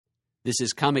This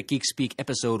is Comic Geek Speak,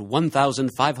 episode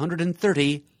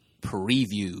 1530,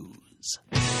 Previews.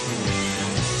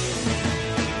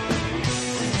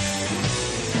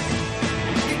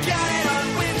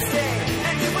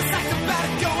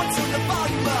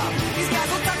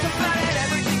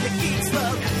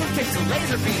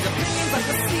 Laser beams, opinions like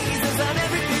the seasons on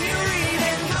everything you read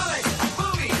in comics,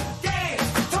 movies,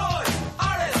 games, toys,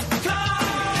 artists,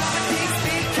 Comic Geek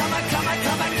Speak, Comic Geek Speak,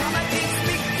 Comic Geek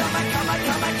Speak,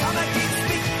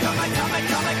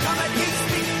 Comic Geek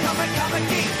Speak, Comic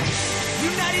Geek.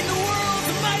 Uniting the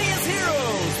world's mightiest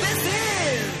heroes. This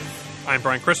is... I'm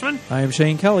Brian Chrisman. I am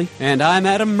Shane Kelly. And I'm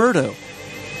Adam Murdo.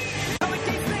 Comic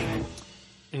Geek Speak.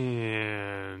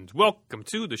 And welcome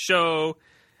to the show.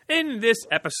 In this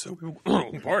episode,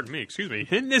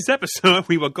 In this episode,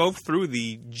 we will go through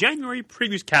the January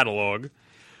previews catalog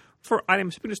for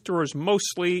items in the stores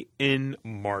mostly in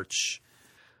March.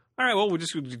 All right, well, we'll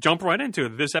just jump right into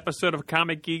it. This episode of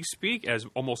Comic Geek Speak, as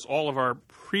almost all of our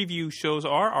preview shows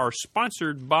are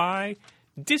sponsored by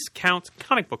Discount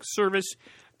Comic Book Service.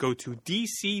 Go to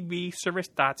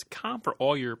dcbservice.com for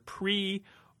all your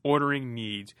pre-ordering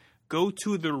needs. Go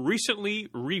to the recently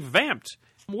revamped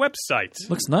website.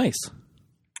 Looks nice.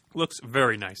 Looks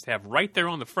very nice. They have right there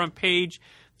on the front page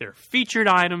their featured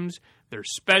items, their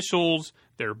specials,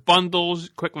 their bundles,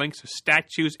 quick links to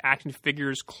statues, action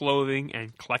figures, clothing,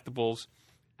 and collectibles.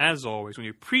 As always, when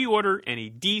you pre-order any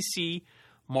DC,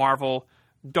 Marvel,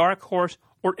 Dark Horse,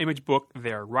 or Image book,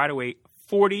 they are right away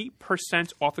 40%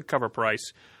 off the cover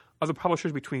price. Other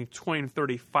publishers between 20 and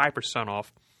 35%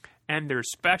 off. And their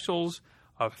specials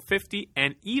of 50,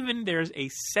 and even there's a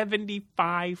 75%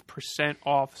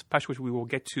 off special, which we will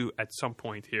get to at some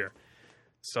point here.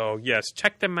 So, yes,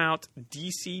 check them out,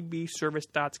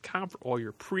 dcbservice.com for all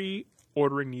your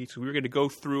pre-ordering needs. So we're going to go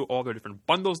through all the different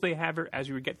bundles they have here as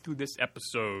we get through this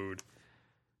episode.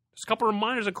 Just a couple of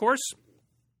reminders, of course.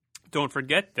 Don't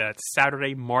forget that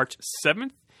Saturday, March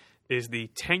 7th, is the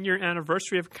 10-year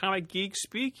anniversary of Comic Geek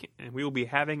Speak, and we will be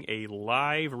having a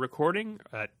live recording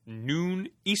at noon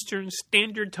Eastern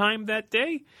Standard Time that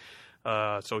day.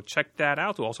 So check that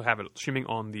out. We'll also have it streaming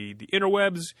on the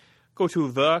interwebs. Go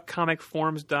to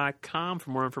thecomicforums.com for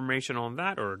more information on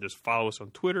that, or just follow us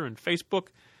on Twitter and Facebook.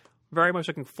 Very much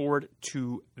looking forward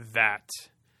to that.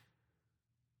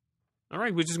 All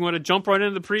right, we just want to jump right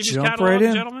into the previous catalog,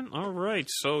 gentlemen. All right,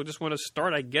 so just want to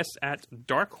start, I guess, at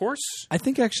Dark Horse. I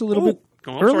think actually a little bit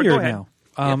earlier now.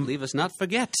 Leave us not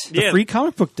forget. The free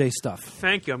comic book day stuff.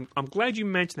 Thank you. I'm glad you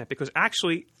mentioned that because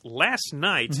actually last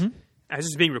night, as this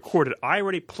is being recorded, I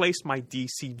already placed my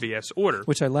DCBS order.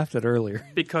 Which I left at earlier.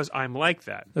 Because I'm like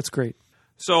that. That's great.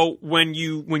 So when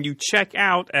you check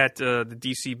out at the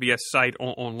DCBS site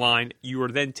online, you are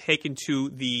then taken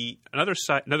to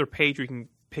another page where you can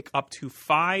pick up to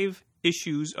 5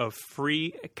 issues of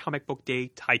free Comic Book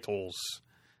Day titles.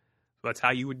 So that's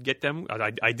how you would get them.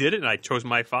 I did it, and I chose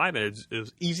my 5, and it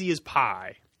was easy as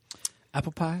pie.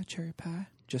 Apple pie, cherry pie,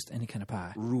 just any kind of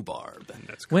pie. Rhubarb.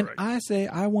 That's when correct. I say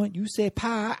I want, you say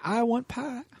pie, I want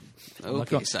pie.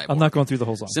 Okay, Cyborg. I'm not going through the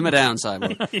whole song. Simmer down,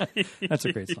 Cyborg. That's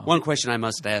a great song. One question I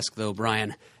must ask, though,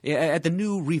 Brian. At the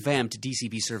new revamped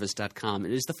DCBService.com,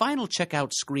 is the final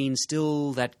checkout screen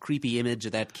still that creepy image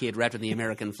of that kid wrapped in the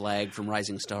American flag from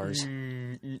Rising Stars?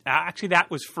 Actually,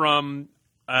 that was from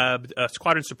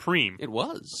Squadron Supreme. It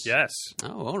was? Yes.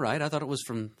 Oh, all right. I thought it was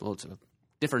from, it's a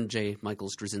different J. Michael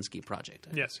Straczynski project.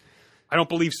 Yes. I don't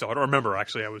believe so. I don't remember,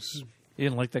 actually. You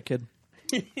didn't like that kid?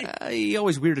 He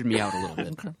always weirded me out a little bit.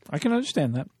 Okay. I can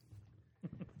understand that.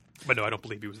 But no, I don't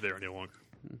believe he was there any longer.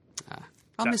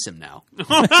 I'll miss him now.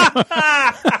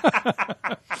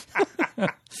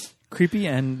 Creepy,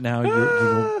 and now you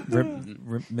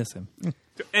will miss him.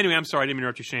 Anyway, I'm sorry. I didn't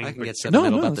interrupt you, Shane. I can but get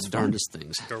sentimental about the that's darndest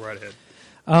things. Go right ahead.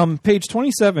 Page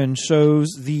 27 shows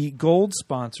the gold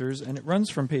sponsors, and it runs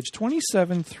from page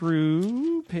 27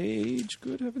 through page,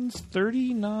 good heavens,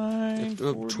 39,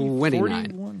 40, 29.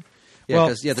 41. Yeah, well,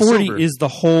 the 40 silver is the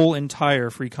whole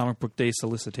entire Free Comic Book Day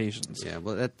solicitations. Yeah,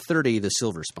 well, at 30, the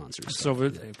silver sponsors.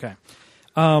 Okay.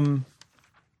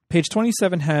 Page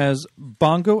 27 has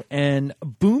Bongo and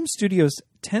Boom Studios'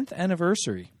 10th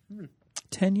anniversary.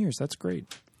 10 years, that's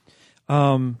great.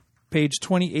 Page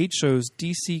 28 shows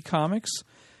DC Comics.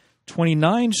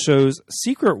 29 shows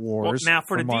Secret Wars. Well, now,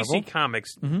 for the Marvel. DC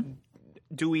Comics,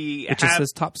 do we It have... just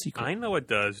says Top Secret. I know it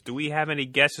does. Do we have any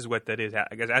guesses what that is?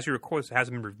 Because as you record, it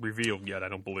hasn't been revealed yet, I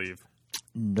don't believe.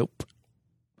 Nope.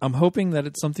 I'm hoping that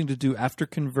it's something to do after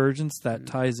Convergence that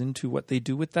ties into what they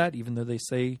do with that, even though they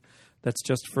say that's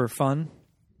just for fun.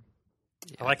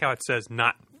 I like how it says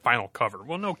not final cover.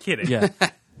 Well, no kidding. Yeah.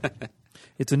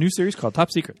 It's a new series called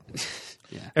Top Secret.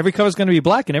 Yeah. Every cover is going to be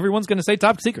black, and everyone's going to say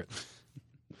top secret.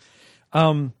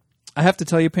 I have to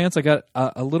tell you, Pants, I got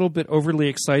a little bit overly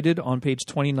excited on page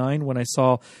 29 when I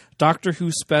saw Doctor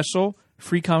Who special,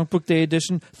 free comic book day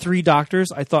edition, 3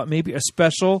 doctors. I thought maybe a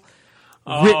special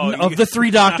written of the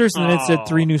 3 doctors, and then it said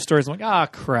 3 new stories. I'm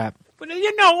like, crap. But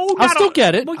you know, I'll still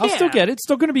get it. Well, I'll still yeah. get it. It's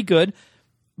still going to be good.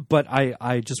 But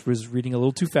I just was reading a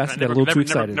little too fast and got a little too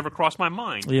excited. Never crossed my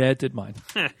mind. Yeah, it did mine.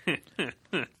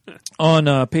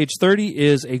 On page 30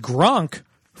 is a Gronk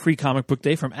free comic book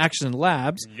day from Action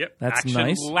Labs. Yep. That's Action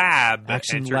nice. Lab.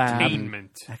 Action Lab.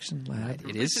 Entertainment. Action Lab.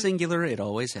 It is singular. It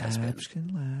always has been.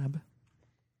 Action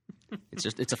Lab.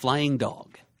 It's a flying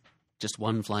dog. Just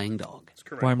one flying dog. That's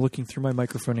correct. Why I'm looking through my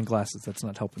microphone and glasses. That's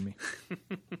not helping me.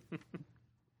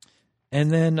 And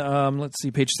then, let's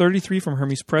see, page 33 from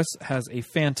Hermes Press has a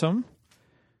Phantom.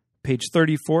 Page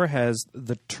 34 has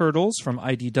the Turtles from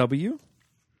IDW.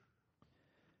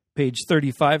 Page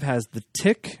 35 has the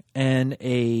Tick and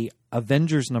a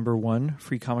Avengers #1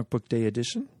 free comic book day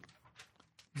edition.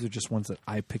 These are just ones that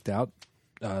I picked out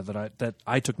that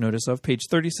I took notice of. Page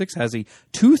 36 has a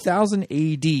 2000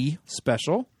 AD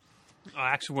special.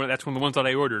 Actually, that's one of the ones that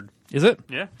I ordered. Is it?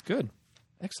 Yeah. Good.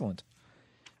 Excellent.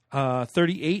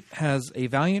 38 has a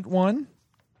Valiant one.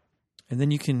 And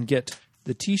then you can get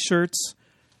the T-shirts,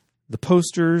 the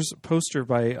poster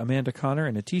by Amanda Connor,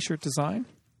 and a T-shirt design.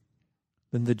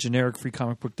 Then the generic free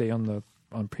comic book day on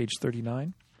page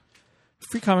 39.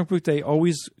 Free comic book day,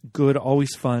 always good,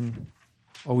 always fun,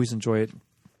 always enjoy it.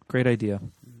 Great idea.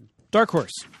 Dark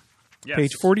Horse, Yes.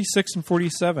 page 46 and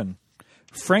 47.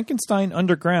 Frankenstein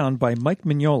Underground by Mike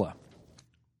Mignola.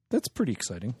 That's pretty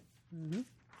exciting. It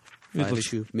looks-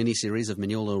 5-issue miniseries of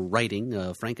Mignola writing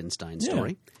a Frankenstein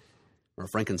story, or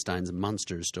Frankenstein's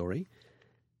monster story,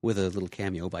 with a little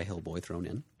cameo by Hellboy thrown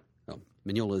in. Oh,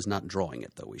 Mignola is not drawing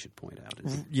it, though, we should point out.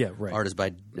 Yeah, right. Art is by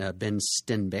Ben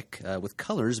Stenbeck, with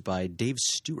colors by Dave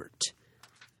Stewart,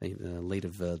 late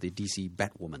of the DC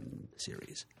Batwoman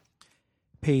series.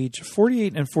 Page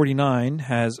 48 and 49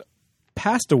 has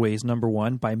Pastaways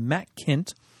 #1 by Matt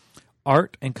Kint,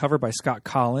 art and cover by Scott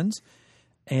Collins,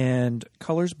 and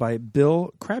colors by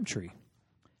Bill Crabtree.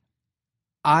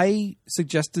 I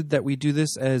suggested that we do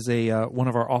this as a one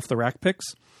of our off-the-rack picks,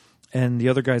 and the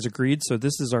other guys agreed, so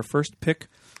this is our first pick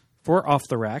for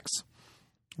off-the-racks.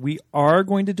 We are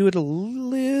going to do it a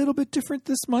little bit different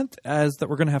this month, as that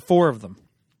we're going to have 4 of them.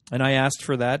 And I asked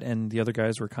for that, and the other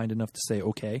guys were kind enough to say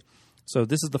okay. So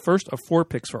this is the first of 4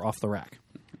 picks for off-the-rack.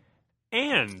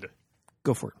 And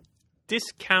Go for it.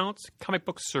 Discounts Comic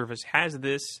Book Service has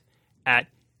this at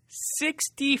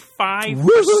 65%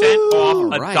 Woohoo! off, All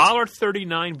right.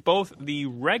 $1.39, both the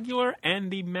regular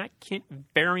and the Matt Kint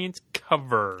variant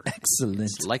cover. Excellent.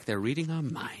 It's like they're reading our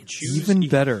minds. Even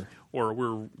better. Or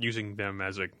we're using them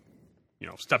as a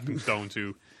stepping stone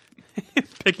to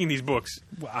picking these books.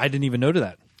 Well, I didn't even know to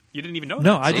that. You didn't even know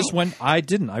No, that? I just went. I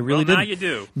didn't. I really Well, now didn't. you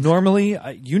do. Normally,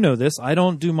 you know this. I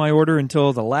don't do my order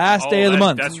until the last day of the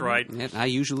month. That's right. And I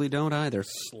usually don't either.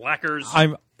 Slackers.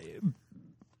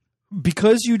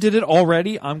 Because you did it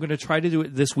already. I'm going to try to do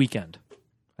it this weekend.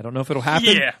 I don't know if it'll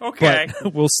happen. Yeah, okay.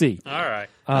 But we'll see. All right.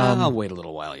 I'll wait a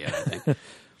little while yet, I think.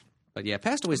 But yeah,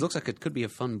 Pastaways looks like it could be a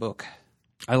fun book.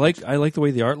 I like the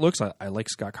way the art looks. I like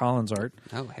Scott Collins' art.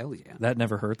 Oh, hell yeah. That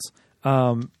never hurts.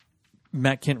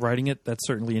 Matt Kint writing it, that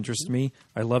certainly interests me.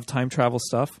 I love time travel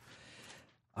stuff.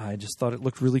 I just thought it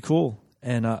looked really cool.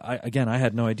 And I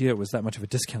had no idea it was that much of a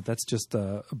discount. That's just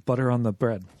butter on the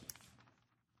bread.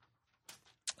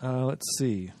 Let's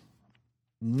see.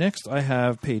 Next, I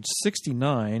have page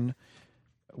 69,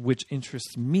 which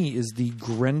interests me, is the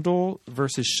Grendel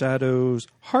versus Shadows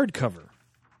hardcover.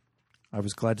 I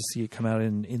was glad to see it come out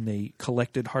in a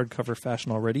collected hardcover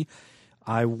fashion already.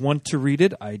 I want to read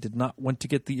it. I did not want to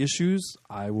get the issues.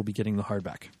 I will be getting the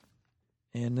hardback.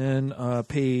 And then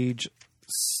page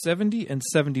 70 and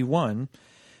 71,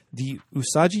 the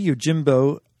Usagi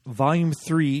Yojimbo Volume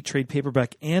 3 trade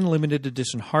paperback and limited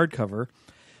edition hardcover.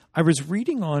 I was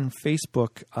reading on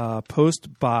Facebook a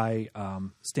post by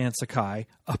Stan Sakai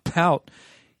about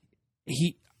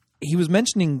he was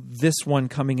mentioning this one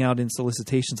coming out in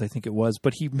solicitations, I think it was,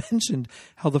 but he mentioned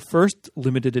how the first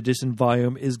limited edition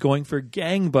volume is going for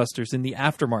gangbusters in the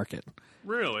aftermarket.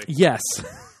 Really? Yes.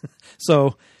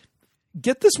 So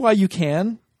get this while you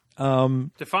can.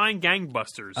 Define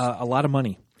gangbusters. A lot of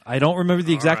money. I don't remember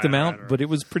the exact right, amount, all right. but it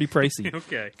was pretty pricey.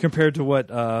 Okay. Compared to what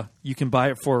you can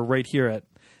buy it for right here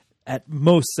at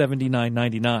most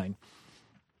 $79.99.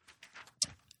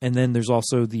 And then there's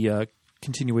also the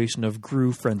continuation of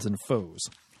Gru, Friends and Foes.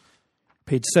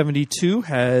 Page 72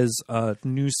 has a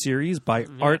new series by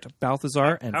Art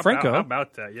Balthazar and Franco. How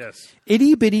about that? Yes.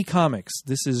 Itty Bitty Comics.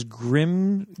 This is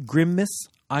Grimace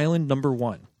Island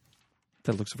 #1.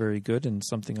 That looks very good and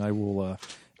something I will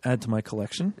add to my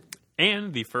collection.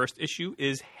 And the first issue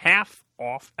is half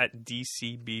off at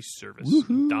DCB service.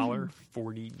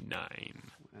 $1.49.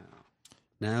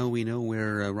 Now we know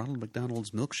where Ronald McDonald's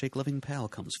milkshake-loving pal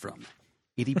comes from.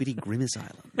 Itty Bitty Grimace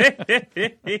Island. I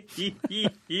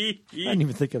didn't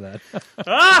even think of that.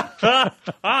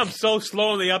 I'm so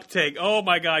slow in the uptake. Oh,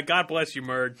 my God. God bless you,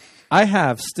 Murd. I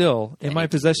have still in my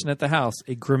possession at the house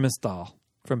a Grimace doll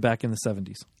from back in the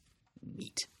 70s.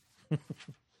 Neat.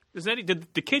 Did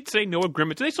the kids say no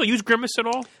Grimace? Do they still use Grimace at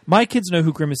all? My kids know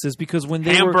who Grimace is because when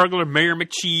they were... Hamburglar, Mayor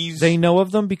McCheese. They know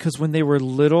of them because when they were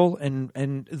little and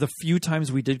the few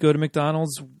times we did go to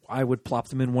McDonald's, I would plop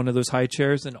them in one of those high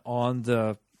chairs and on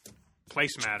the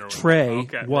placemat or tray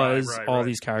was right, all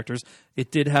these characters.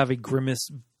 It did have a Grimace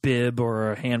bib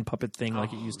or a hand puppet thing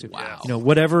like it used to. Wow. You know,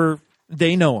 whatever,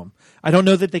 they know them. I don't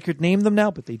know that they could name them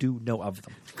now, but they do know of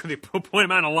them. Could they point them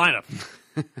out in a lineup?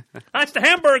 That's the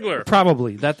Hamburglar.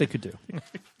 Probably. That they could do.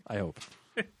 I hope.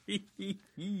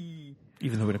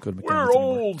 Even though we don't go to McDonald's We're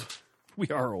anymore. old. We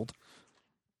are old.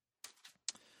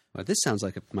 Well, this sounds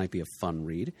like it might be a fun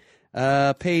read.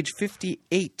 Page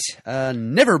 58,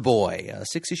 Neverboy, a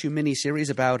 6-issue miniseries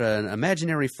about an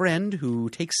imaginary friend who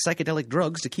takes psychedelic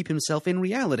drugs to keep himself in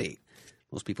reality.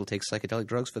 Most people take psychedelic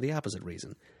drugs for the opposite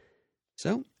reason.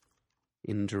 So,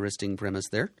 interesting premise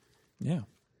there. Yeah.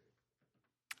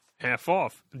 Half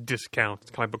off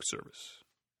discount comic book service.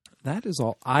 That is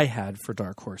all I had for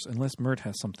Dark Horse, unless Mert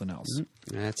has something else.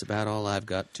 That's about all I've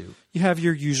got, too. You have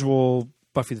your usual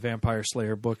Buffy the Vampire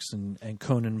Slayer books and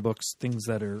Conan books, things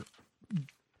that are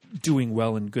doing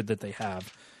well and good that they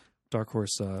have. Dark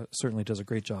Horse certainly does a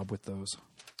great job with those.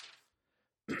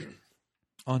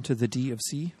 On to the D of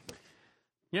C.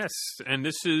 Yes, and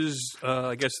this is,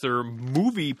 I guess, their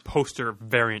movie poster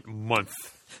variant month.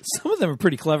 Some of them are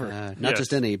pretty clever. Not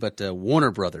just any, but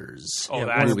Warner Brothers. Oh, Yeah,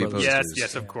 that's Warner movie Brothers. posters.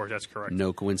 yes, of course, that's correct.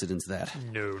 No coincidence that.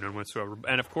 No, none whatsoever.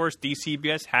 And of course,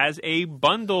 DCBS has a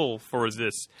bundle for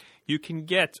this. You can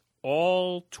get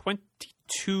all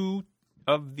 22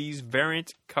 of these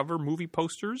variant cover movie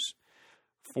posters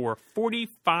for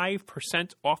 45%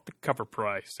 off the cover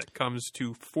price. That comes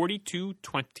to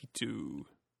 $42.22.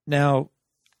 Now,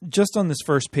 just on this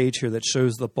first page here that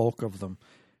shows the bulk of them,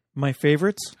 my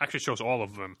favorites, Actually shows all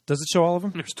of them. does it show all of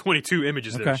them? There's 22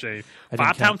 images there, Okay. Shane. I didn't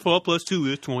 5 count. times 12 plus 2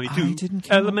 is 22. I didn't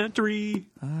count. Elementary.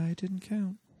 I didn't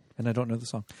count. And I don't know the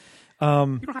song. You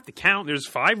don't have to count. There's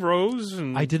 5 rows.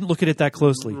 And I didn't look at it that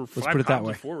closely. or Let's 5 put it that columns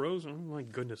way. and 4 rows. Oh, my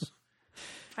goodness.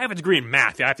 I have a degree in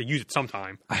math. I have to use it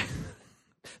sometime.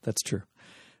 That's true.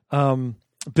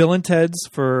 Bill and Ted's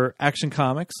for Action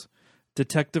Comics,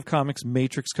 Detective Comics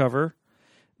Matrix cover,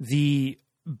 the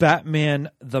Batman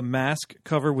The Mask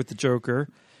cover with the Joker,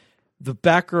 the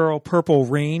Batgirl Purple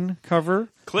Rain cover.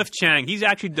 Cliff Chang, he's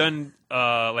actually done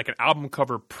like an album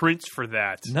cover prints for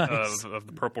that Nice. of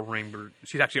the Purple Rain.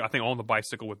 She's actually, I think, on the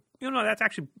bicycle with. No, that's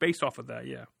actually based off of that.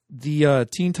 Yeah. The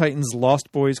Teen Titans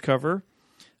Lost Boys cover,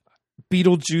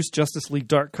 Beetlejuice Justice League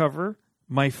Dark cover.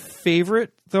 My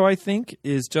favorite, though, I think,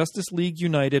 is Justice League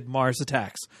United Mars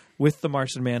Attacks with the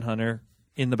Martian Manhunter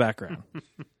in the background.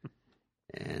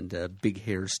 And Big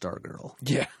Hair Stargirl.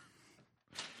 Yeah.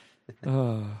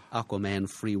 Aquaman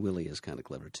Free Willy is kind of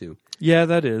clever, too. Yeah,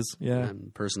 that is. Yeah.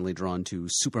 I'm personally drawn to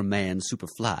Superman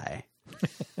Superfly.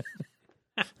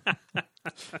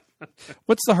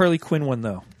 What's the Harley Quinn one,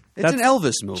 though? It's an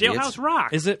Elvis movie. Jailhouse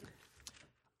Rock. Is it?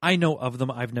 I know of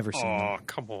them. I've never seen Oh, them.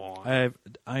 come on.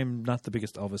 I'm not the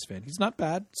biggest Elvis fan. He's not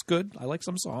bad. It's good. I like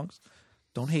some songs.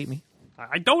 Don't hate me.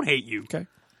 I don't hate you. Okay.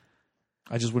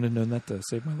 I just wouldn't have known that to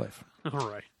save my life. All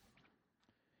right.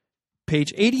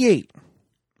 Page 88.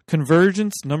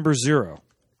 Convergence #0.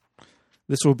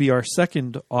 This will be our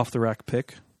second off-the-rack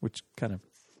pick, which kind of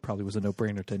probably was a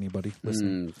no-brainer to anybody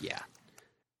listening. Yeah.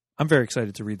 I'm very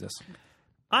excited to read this.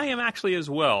 I am actually as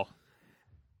well.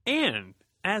 And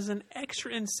as an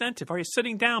extra incentive, are you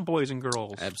sitting down, boys and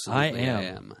girls? Absolutely, I I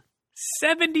am. am.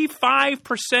 75%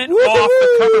 off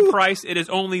the cover price. It is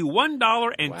only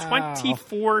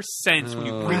 $1.24 when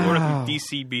you pre-order through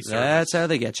DCB service. That's how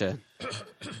they get you.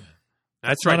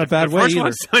 That's not right. a bad the way first either.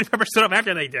 one's 75% off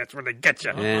after that's where they get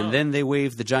you. And then they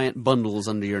wave the giant bundles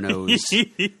under your nose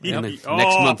in the next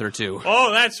Oh. month or two.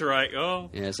 Oh, that's right. Oh,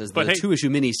 Yes, as But the hey- 2-issue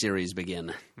miniseries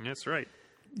begin. that's right.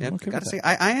 Yep, okay gotta with say,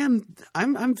 I'm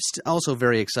also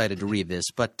very excited to read this,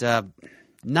 but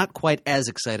not quite as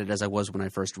excited as I was when I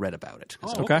first read about it.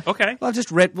 So, Okay. Okay. well, I've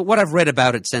just read what I've read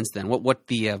about it since then. What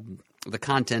the the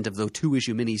content of the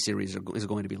 2-issue miniseries is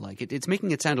going to be like. It's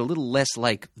making it sound a little less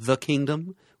like The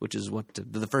Kingdom, which is what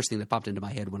the first thing that popped into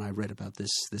my head when I read about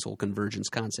this whole convergence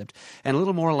concept, and a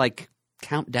little more like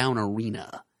Countdown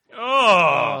Arena.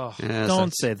 Oh, Yeah,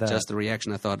 don't so say that. Just the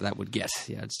reaction I thought that would get.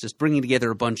 Yeah, it's just bringing together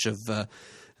a bunch of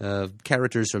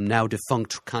characters from now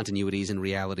defunct continuities and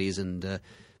realities and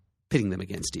pitting them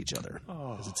against each other.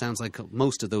 'Cause it sounds like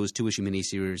most of those 2-issue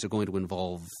miniseries are going to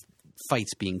involve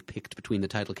fights being picked between the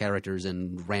title characters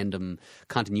and random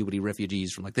continuity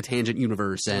refugees from like the Tangent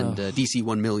Universe and DC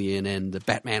 1 Million and the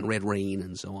Batman Red Rain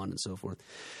and so on and so forth.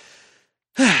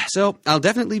 So I'll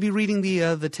definitely be reading the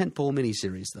tentpole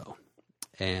miniseries though.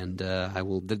 And I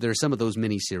will. There are some of those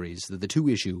miniseries, the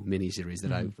 2-issue miniseries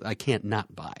that I can't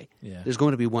not buy. Yeah. There's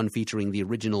going to be one featuring the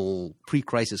original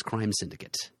pre-crisis crime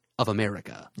syndicate of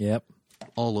America. Yep.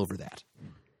 All over that.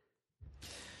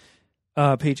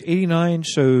 Page 89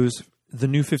 shows the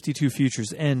New 52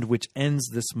 Futures End, which ends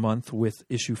this month with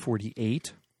issue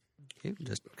 48. Okay,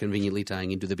 just conveniently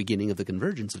tying into the beginning of the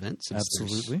Convergence event. Since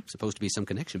Absolutely. There's supposed to be some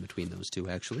connection between those two,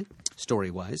 actually,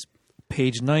 story-wise.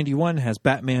 Page 91 has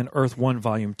Batman Earth 1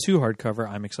 Volume 2 hardcover.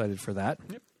 I'm excited for that.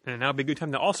 and now would be a good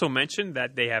time to also mention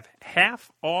that they have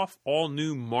half off all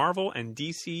new Marvel and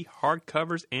DC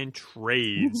hardcovers and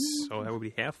trades. So that would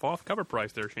be half off cover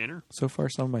price there, Shanner. So far,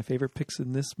 some of my favorite picks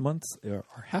in this month are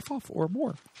half off or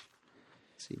more.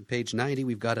 See, page 90,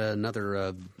 we've got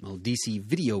another DC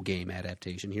video game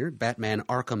adaptation here, Batman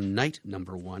Arkham Knight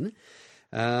 #1.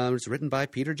 It's written by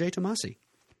Peter J. Tomasi,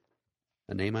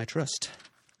 a name I trust.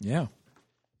 Yeah.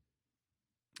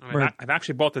 I've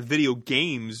actually bought the video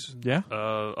games. Yeah?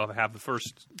 I have the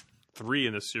first 3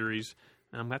 in the series.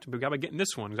 And I'm going to have to be getting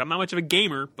this one. I'm not much of a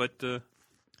gamer, but...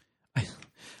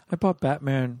 I bought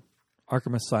Batman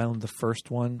Arkham Asylum, the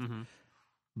first one,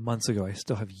 months ago. I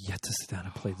still have yet to sit down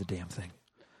and play the damn thing.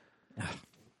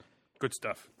 Good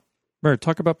stuff. Bert,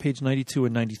 talk about page 92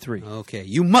 and 93. Okay,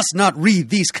 you must not read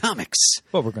these comics.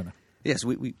 Well, we're going to. Yes,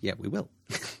 we will.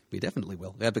 We definitely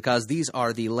will. Because these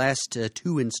are the last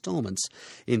 2 installments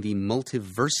in the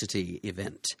Multiversity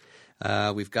event.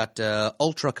 We've got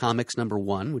Ultra Comics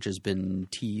 #1, which has been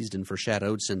teased and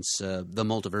foreshadowed since the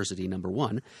Multiversity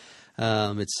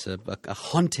 #1. It's a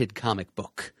haunted comic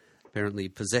book, apparently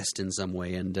possessed in some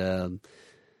way, and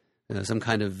some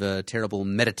kind of terrible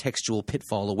metatextual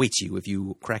pitfall awaits you if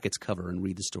you crack its cover and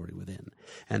read the story within.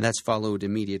 And that's followed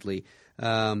immediately,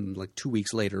 like 2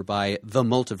 weeks later, by The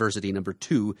Multiversity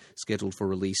 #2, scheduled for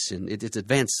release. It's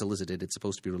advance solicited. It's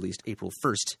supposed to be released April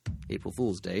 1st, April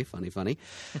Fool's Day, funny.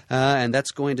 And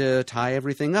that's going to tie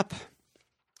everything up.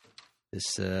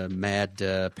 This mad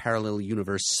parallel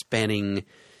universe spanning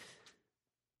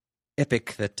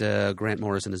epic that Grant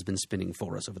Morrison has been spinning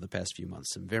for us over the past few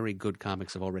months. Some very good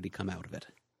comics have already come out of it.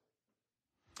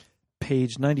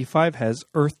 Page 95 has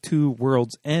Earth 2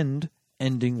 World's End,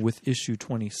 ending with issue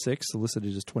 26,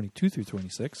 solicited as 22 through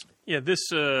 26. Yeah, this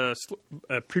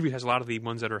preview has a lot of the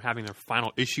ones that are having their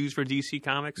final issues for DC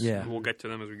Comics. Yeah. We'll get to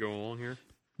them as we go along here.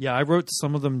 Yeah, I wrote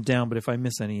some of them down, but if I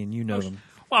miss any and you know them.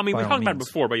 Well, I mean, by we all talked about it means.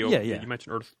 before, but you Yeah.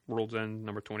 mentioned Earth World's End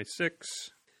 #26.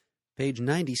 Page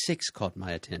 96 caught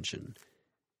my attention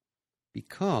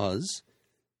because,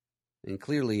 and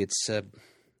clearly it's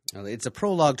a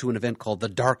prologue to an event called the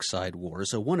Dark Side War.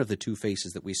 So one of the 2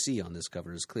 faces that we see on this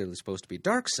cover is clearly supposed to be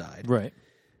Darkseid. Right.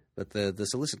 But the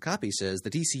solicit copy says the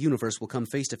DC Universe will come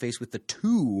face to face with the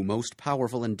 2 most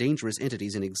powerful and dangerous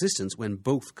entities in existence when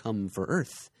both come for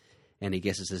Earth. Any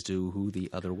guesses as to who the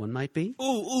other one might be?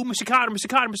 Ooh, Mr.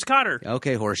 Cotter.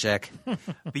 Okay, Horshack.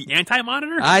 The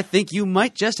Anti-Monitor? I think you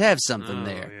might just have something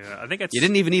there. Yeah, I think it's... You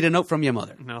didn't even need a note from your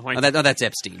mother. No, that's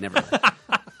Epstein. Never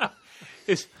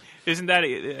mind. Isn't that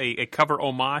a cover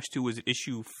homage to, was it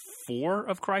issue 4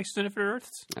 of Crisis on Infinite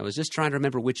Earths? I was just trying to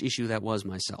remember which issue that was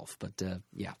myself. But,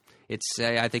 yeah, it's.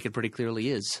 I think it pretty clearly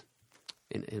is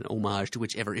an homage to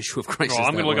whichever issue of Crisis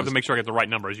I'm going to look up was. to make sure I get the right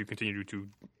number as you continue to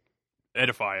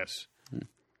edify us.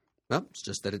 Well, it's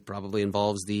just that it probably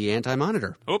involves the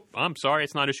Anti-Monitor. Oh, I'm sorry.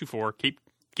 It's not issue 4. Keep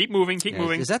moving. Keep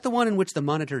moving. Is that the one in which the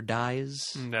Monitor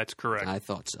dies? That's correct. I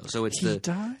thought so. So it's He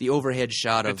died? the overhead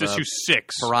shot It's of issue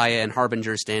 6. Pariah and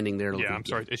Harbinger standing there looking. Yeah, I'm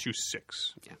sorry. Issue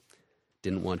 6.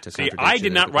 Didn't want to See, contradict I you did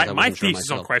there not because write I my wasn't sure thesis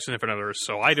on myself. Crisis on Infinite Earths,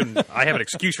 so I didn't. I have an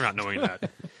excuse for not knowing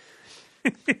that.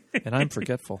 And I'm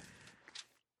forgetful.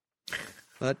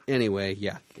 But anyway,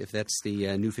 yeah, if that's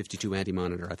the New 52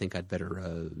 Anti-Monitor, I think I'd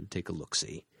better take a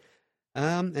look-see.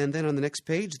 And then on the next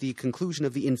page, the conclusion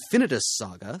of the Infinitus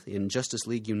saga in Justice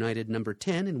League United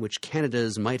 #10, in which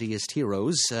Canada's mightiest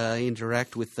heroes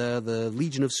interact with the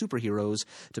Legion of Superheroes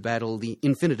to battle the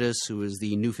Infinitus, who is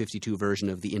the New 52 version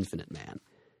of the Infinite Man.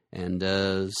 And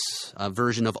a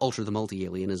version of Ultra the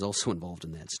Multi-Alien is also involved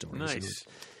in that story. Nice.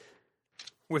 So,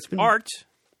 With art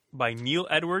by Neil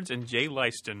Edwards and Jay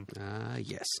Leiston.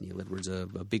 yes, Neil Edwards, a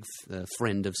big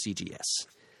friend of CGS.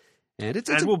 And it's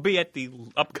And a we'll be at the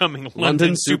upcoming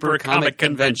London Super Comic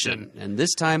Convention. And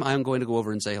this time I'm going to go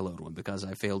over and say hello to him because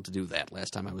I failed to do that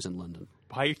last time I was in London.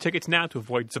 Buy your tickets now to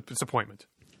avoid disappointment.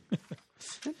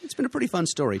 It's been a pretty fun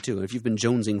story, too. And if you've been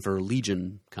jonesing for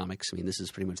Legion comics, I mean, this is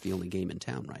pretty much the only game in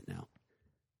town right now.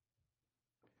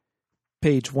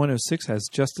 Page 106 has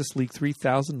Justice League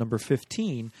 3000, number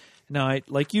 15. Now,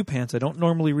 like you, Pants, I don't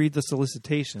normally read the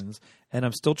solicitations, and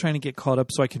I'm still trying to get caught up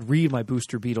so I can read my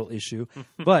Booster Beetle issue.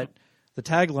 But the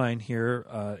tagline here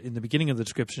in the beginning of the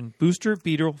description, Booster,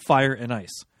 Beetle, Fire, and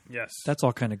Ice. Yes. That's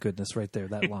all kind of goodness right there,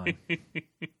 that line.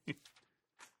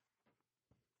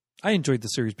 I enjoyed the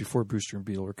series before Booster and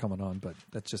Beetle were coming on, but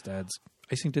that just adds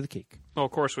icing to the cake. Well,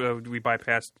 of course, we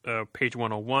bypassed page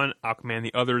 101, Aquaman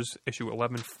the Others, issue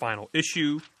 11, final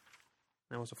issue.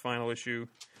 That was a final issue.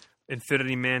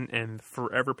 Infinity Men and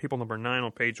Forever People, number 9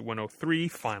 on page 103,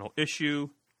 final issue.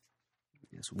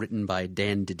 It's written by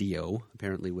Dan DiDio,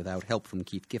 apparently without help from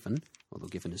Keith Giffen, although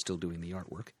Giffen is still doing the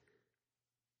artwork.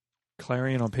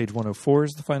 Clarion on page 104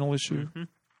 is the final issue. Mm-hmm.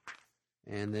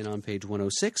 And then on page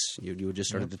 106, you had just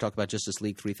started to talk about Justice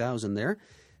League 3000 there,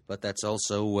 but that's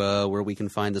also where we can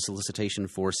find the solicitation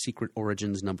for Secret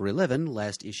Origins number 11,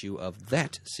 last issue of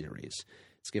that series.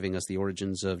 It's giving us the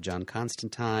origins of John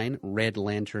Constantine, Red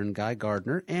Lantern Guy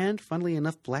Gardner, and, funnily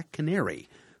enough, Black Canary,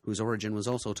 whose origin was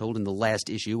also told in the last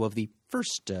issue of the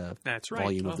first That's right.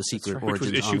 volume Well, of the that's Secret right. Which was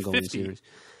Origins issue ongoing 50. series.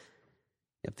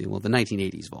 Yep, the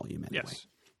 1980s volume, anyway. Yes.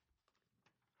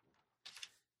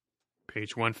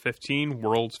 Page 115,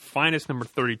 World's Finest, number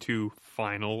 32,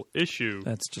 final issue.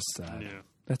 That's just sad. Yeah.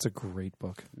 That's a great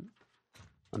book.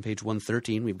 On page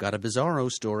 113, we've got a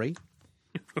Bizarro story.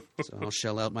 So I'll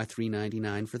shell out my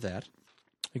 $3.99 for that.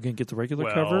 You going to get the regular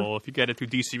Well, cover? if you get it through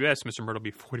DCS, Mr. Murdo will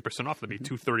be 40% off. It'll be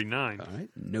 $239. All right,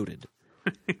 noted.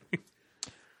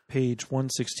 Page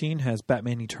 116 has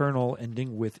Batman Eternal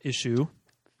ending with issue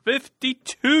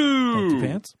 52! Thank you,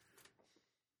 Pants.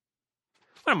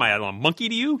 What am I, a monkey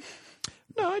to you?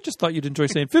 No, I just thought you'd enjoy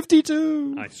saying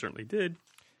 52. I certainly did.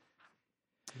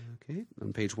 Okay,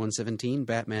 on page 117,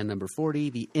 Batman number 40,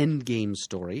 the Endgame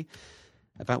story,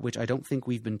 about which I don't think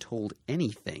we've been told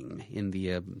anything in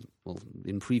the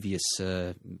in previous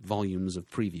volumes of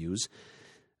previews.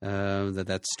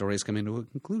 That story has come into a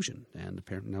conclusion, and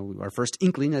apparently now our first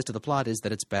inkling as to the plot is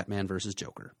that it's Batman versus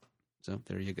Joker. So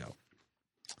there you go.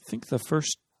 I think the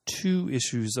first two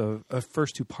issues of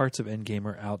first two parts of Endgame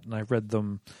are out, and I read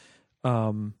them.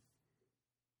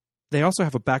 They also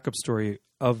have a backup story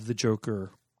of the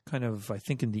Joker, kind of, I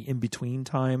think, in the in-between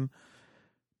time.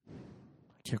 I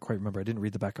can't quite remember. I didn't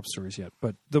read the backup stories yet,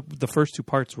 but the first two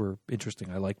parts were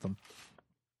interesting. I like them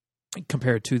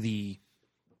compared to the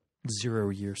 0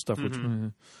 year stuff. Which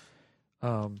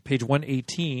page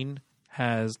 118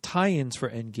 has tie-ins for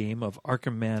Endgame of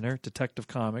Arkham Manor, Detective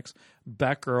Comics,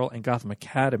 Batgirl, and Gotham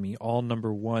Academy, all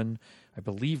number one, I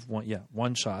believe,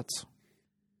 one shots.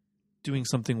 Doing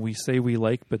something we say we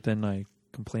like, but then I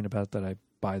complain about that I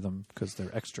buy them because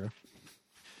they're extra.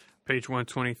 Page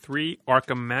 123,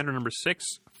 Arkham Manor number 6,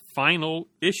 final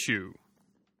issue.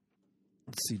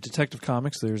 Let's see, Detective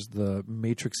Comics, there's the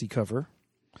Matrixy cover.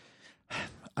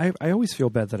 I always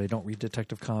feel bad that I don't read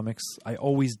Detective Comics. I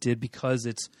always did because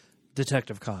it's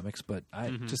Detective Comics, but I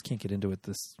just can't get into it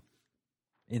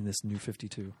in this new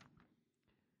 52.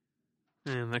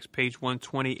 And next page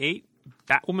 128,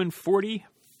 Batwoman 40,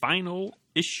 final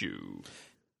issue.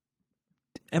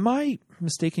 Am I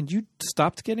mistaken? You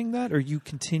stopped getting that, or you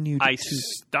continued I to...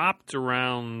 stopped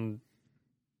around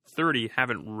 30.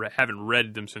 Haven't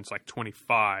read them since like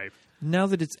 25. Now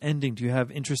that it's ending, do you have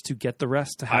interest to get the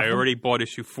rest? To have I them? already bought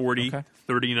issue 40, Okay.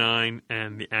 39,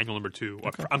 and the annual number 2.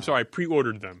 Okay. I'm sorry, I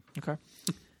pre-ordered them. Okay.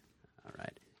 All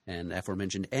right. And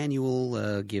aforementioned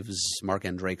annual gives Mark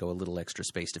Andreyko a little extra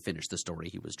space to finish the story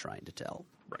he was trying to tell.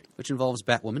 Right. Which involves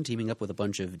Batwoman teaming up with a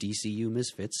bunch of DCU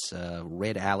misfits,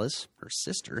 Red Alice, her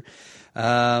sister,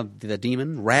 the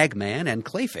Demon, Ragman, and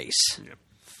Clayface. Yep.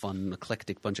 Fun,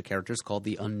 eclectic bunch of characters called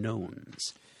the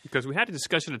Unknowns. Because we had a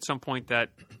discussion at some point that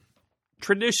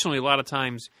traditionally, a lot of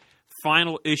times,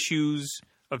 final issues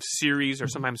of series are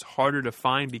sometimes harder to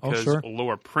find because sure. of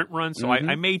lower print runs. So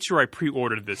I made sure I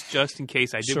pre-ordered this just in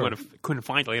case I Sure. couldn't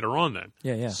find it later on then.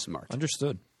 Yeah. Smart.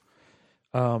 Understood.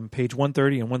 Page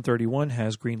 130 and 131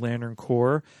 has Green Lantern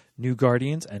Corps, New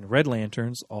Guardians, and Red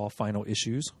Lanterns, all final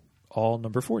issues, all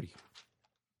number 40.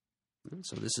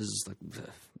 So this is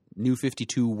New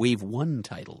 52 Wave 1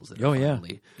 titles that Oh, are yeah.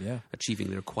 finally Yeah. achieving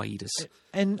their quietus.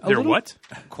 And a They're little- what?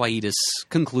 Quietus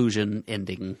conclusion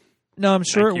ending. No, I'm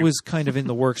sure Thank it you. was kind of in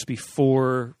the works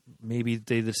before maybe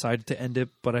they decided to end it,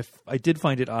 but I did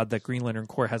find it odd that Green Lantern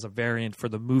Corps has a variant for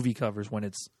the movie covers when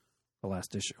it's the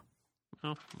last issue.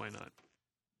 Oh, why not?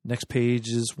 Next page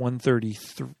is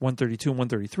 132 and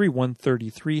 133.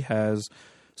 133 has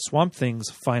Swamp Thing's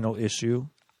final issue.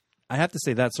 I have to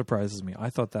say that surprises me. I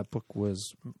thought that book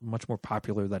was much more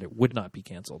popular, that it would not be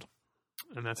canceled.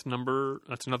 And that's another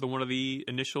one of the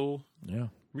initial Yeah.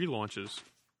 relaunches.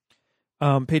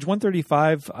 Page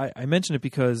 135, I mentioned it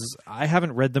because I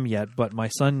haven't read them yet, but my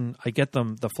son, I get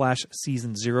them, the Flash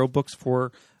Season 0 books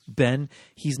for Ben.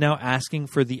 He's now asking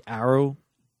for the Arrow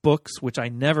books, which I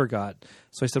never got.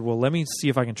 So I said, well, let me see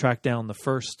if I can track down the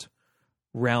first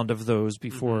round of those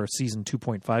before Season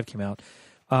 2.5 came out.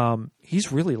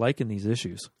 He's really liking these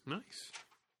issues. Nice.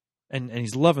 And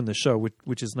he's loving the show,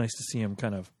 which is nice to see him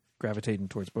kind of gravitating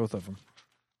towards both of them.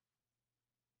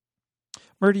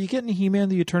 Murder, you get any He-Man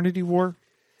The Eternity War?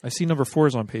 I see number 4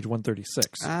 is on page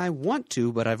 136. I want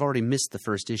to, but I've already missed the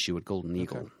first issue at Golden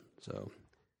Eagle. So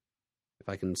if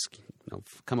I can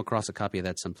come across a copy of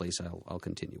that someplace, I'll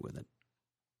continue with it.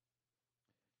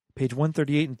 Page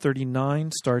 138 and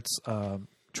 39 starts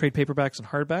trade paperbacks and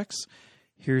hardbacks.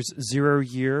 Here's 0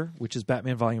 Year, which is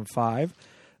Batman Volume 5.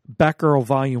 Batgirl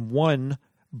Volume 1,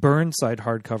 Burnside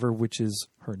hardcover, which is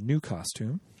her new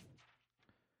costume.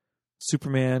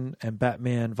 Superman and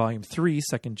Batman Volume 3,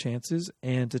 Second Chances.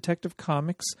 And Detective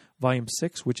Comics Volume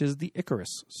 6, which is the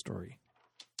Icarus story.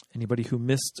 Anybody who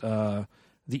missed the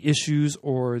issues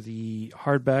or the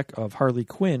hardback of Harley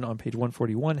Quinn on page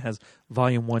 141 has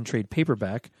Volume 1 trade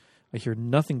paperback. I hear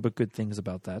nothing but good things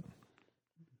about that.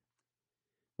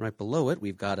 Right below it,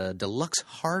 we've got a deluxe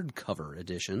hardcover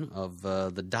edition of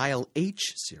the Dial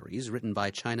H series, written by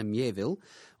China Mieville,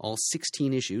 all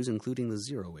 16 issues, including the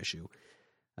 0 issue.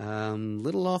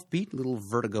 Little offbeat, little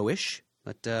Vertigo-ish,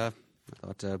 but I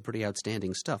thought pretty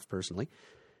outstanding stuff, personally.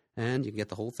 And you can get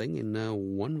the whole thing in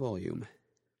one volume.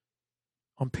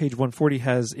 On page 140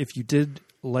 has, if you did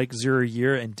like 0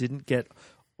 Year and didn't get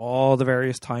all the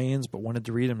various tie-ins but wanted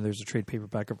to read them, there's a trade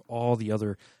paperback of all the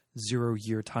other 0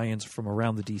 Year tie-ins from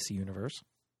around the DC universe.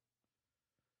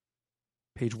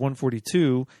 Page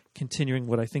 142, continuing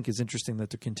what I think is interesting that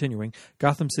they're continuing,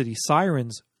 Gotham City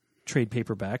Sirens trade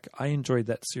paperback. I enjoyed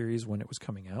that series when it was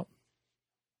coming out.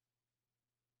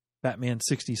 Batman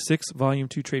 66 Volume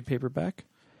 2 trade paperback.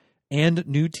 And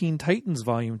New Teen Titans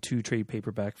Volume 2 trade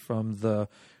paperback from the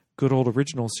good old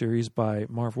original series by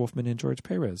Marv Wolfman and George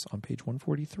Perez on page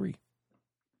 143.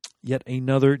 Yet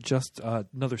another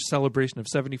celebration of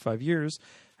 75 years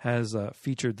has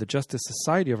featured the Justice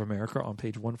Society of America on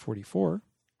page 144.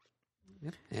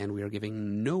 Yep. And we are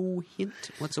giving no hint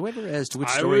whatsoever as to which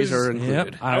I stories was- are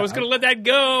included. I was going to let that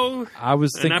go. I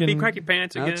was And not be thinking cracky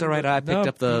pants again. That's all right. I picked No.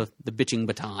 up the bitching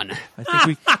baton.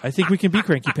 I think we can be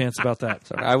cranky pants about that.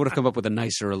 Sorry, I would have come up with a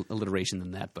nicer alliteration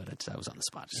than that, but I was on the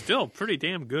spot. Still pretty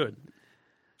damn good.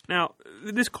 Now,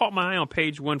 this caught my eye on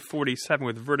page 147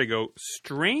 with Vertigo.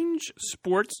 Strange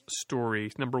Sports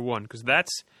Stories, number 1, because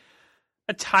that's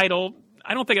a title.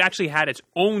 I don't think it actually had its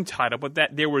own title, but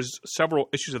that there was several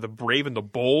issues of The Brave and the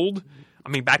Bold. I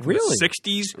mean, back in Really? the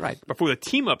 60s, Right. before the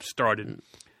team-up started,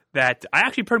 that I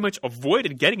actually pretty much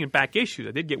avoided getting in back issues.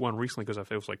 I did get one recently because I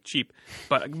felt it was like cheap,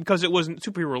 but because it wasn't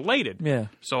superhero related. Yeah.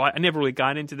 So I never really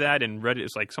got into that and read it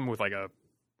as like something with like a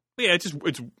it's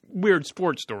weird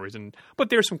sports stories, but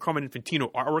there's some Carmen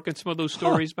Infantino artwork in some of those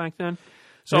stories back then.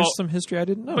 So, There's some history I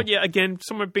didn't know. but yeah, again,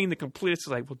 someone being the completist is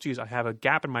like, well, geez, I have a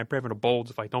gap in my Brave and the Bolds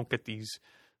if I don't get these,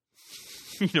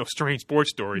 strange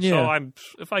sports stories. So Yeah.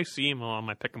 if I see them, I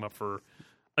might pick them up for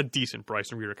a decent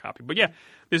price and read a copy. But yeah,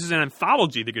 this is an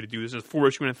anthology they're going to do. This is a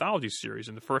 4-issue anthology series,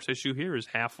 and the first issue here is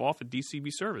half off at DCB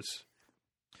service.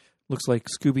 Looks like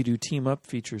Scooby-Doo Team Up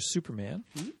features Superman.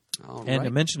 All And right.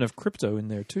 a mention of Crypto in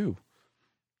there, too.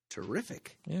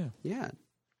 Terrific. Yeah. Yeah.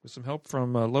 With some help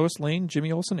from Lois Lane,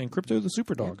 Jimmy Olsen, and Crypto the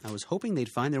Superdog. I was hoping they'd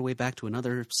find their way back to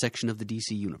another section of the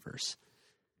DC universe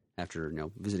after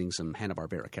visiting some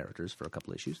Hanna-Barbera characters for a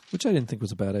couple issues. Which I didn't think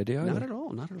was a bad idea either. Not at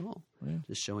all. Not at all. Yeah.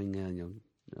 Just showing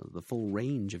the full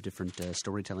range of different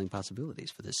storytelling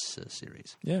possibilities for this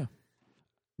series. Yeah.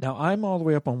 Now, I'm all the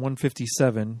way up on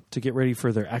 157 to get ready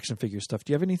for their action figure stuff.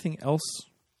 Do you have anything else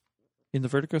in the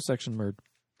Vertigo section, Murd?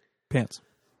 Pants.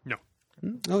 No.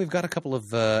 Oh, we've got a couple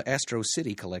of Astro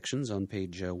City collections on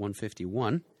page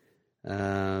 151.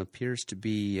 Appears to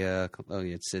be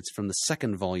it's from the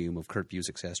second volume of Kurt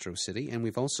Busiek's Astro City, and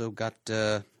we've also got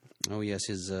Oh, yes,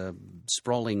 his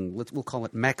sprawling, we'll call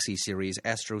it maxi series,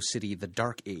 Astro City: The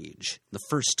Dark Age. The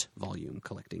first volume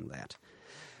collecting that.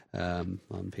 On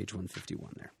page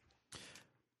 151 there.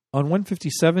 On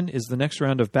 157 is the next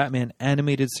round of Batman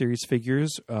animated series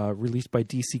figures released by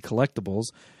DC Collectibles,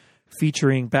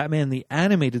 featuring Batman the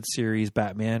Animated Series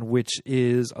Batman, which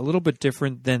is a little bit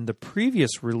different than the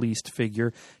previous released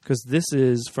figure, because this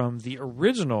is from the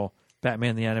original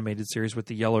Batman the Animated Series with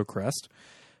the yellow crest,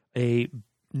 a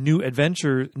new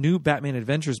Batman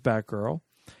Adventures Batgirl,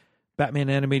 Batman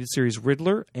Animated Series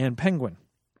Riddler, and Penguin.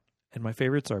 And my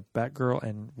favorites are Batgirl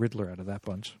and Riddler out of that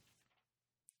bunch.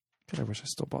 God, I wish I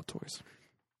still bought toys.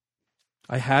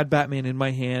 I had Batman in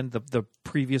my hand, the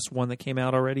previous one that came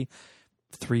out already.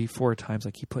 3-4 times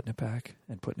I keep putting it back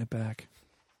and putting it back.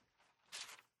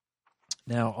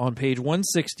 Now, on page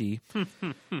 160,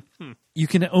 you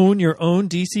can own your own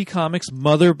DC Comics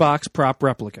Mother Box prop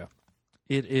replica.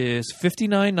 It is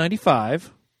 $59.95.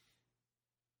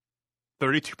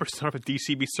 32% off a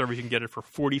DCB server. You can get it for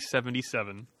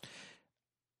 $40.77.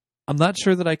 I'm not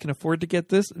sure that I can afford to get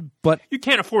this, but You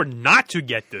can't afford not to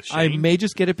get this, I Shane. may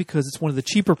just get it because it's one of the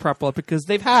cheaper prop replicas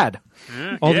they've had.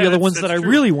 Yeah, All the other that's- ones that's that I true.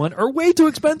 really want are way too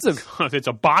expensive. It's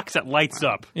a box that lights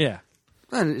up. Yeah.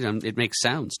 And it makes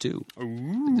sounds, too. It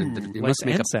Lights must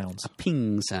make and a sounds.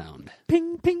 ping sound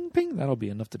Ping, ping, ping. That'll be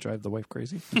enough to drive the wife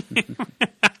crazy.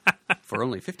 for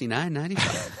only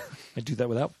 $59.95. I do that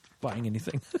without buying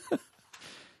anything.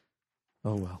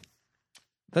 Oh, well.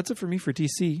 That's it for me for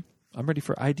DC. I'm ready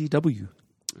for IDW.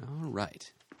 All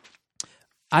right.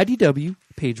 IDW,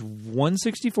 page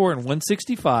 164 and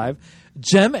 165,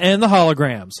 Gem and the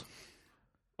Holograms.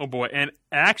 Oh, boy. And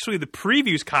actually, the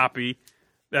previews copy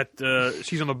that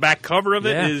she's on the back cover of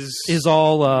it is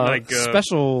all like,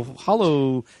 special,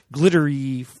 hollow,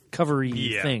 glittery, covery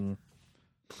Yeah. thing.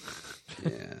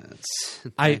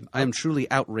 Yeah, I'm truly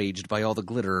outraged by all the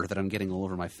glitter that I'm getting all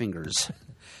over my fingers.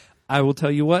 I will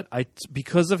tell you what,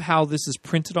 because of how this is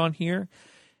printed on here,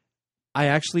 I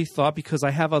actually thought, because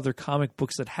I have other comic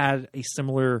books that had a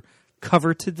similar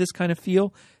cover to this kind of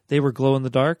feel, they were glow in the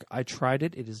dark. I tried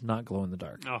it. It is not glow in the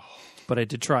dark. Oh, But I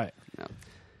did try it. No.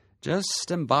 Just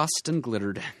embossed and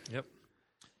glittered. Yep.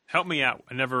 help me out.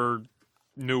 I never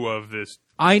knew of this.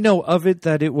 I know of it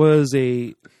that it was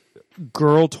a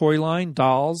girl toy line,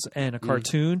 dolls, and a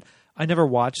cartoon. I never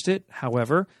watched it.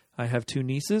 However, I have 2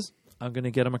 nieces. I'm going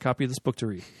to get them a copy of this book to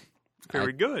read.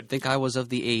 Very good. I think I was of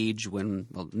the age when,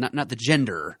 well, not the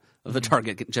gender of the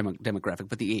target demographic,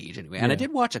 but the age anyway. And I Yeah.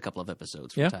 did watch a couple of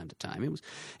episodes from Yeah. time to time.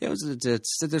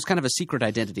 There's kind of a secret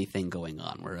identity thing going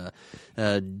on where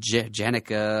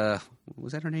Janica,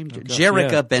 was that her name?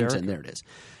 Jerrica Yeah, Benton. Jerrica. There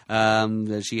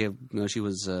it is. She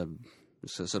was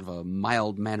sort of a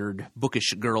mild-mannered,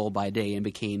 bookish girl by day and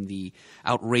became the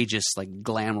outrageous, like,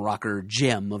 glam rocker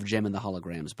Gem of Gem and the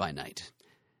Holograms by night.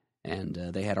 And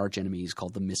they had arch enemies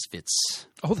called the Misfits.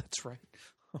 Oh, that's right.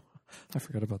 I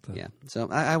forgot about that. Yeah, so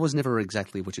I was never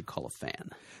exactly what you'd call a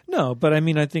fan. No, but I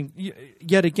mean, I think,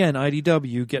 yet again,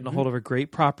 IDW getting a hold of a great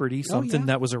property, something yeah.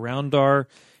 that was around our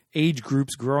age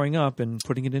groups growing up and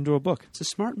putting it into a book. It's a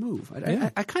smart move.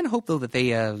 Yeah. I kind of hope, though, that they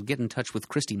get in touch with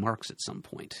Christy Marks at some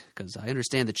point, because I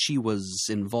understand that she was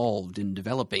involved in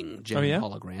developing Gem Oh, yeah?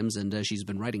 Holograms, and she's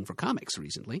been writing for comics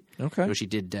recently. Okay. You know, she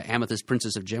did Amethyst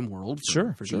Princess of Gem World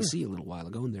for Sure. DC a little while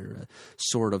ago in their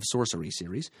Sword of Sorcery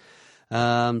series.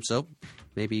 So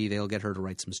maybe they'll get her to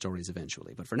write some stories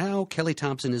eventually. But for now, Kelly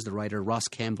Thompson is the writer, Ross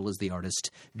Campbell is the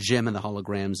artist, Gem and the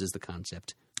Holograms is the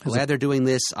concept. Glad they're doing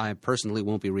this. I personally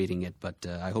won't be reading it, but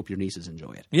I hope your nieces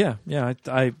enjoy it. Yeah.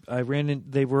 I ran in.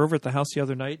 They were over at the house the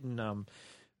other night, and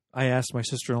I asked my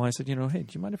sister-in-law. I said, hey, do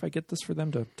you mind if I get this for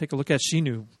them to take a look at? She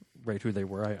knew right who they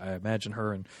were. I imagine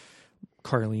her and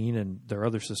Carlene and their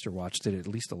other sister watched it at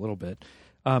least a little bit.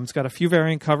 It's got a few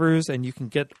variant covers, and you can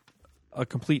get a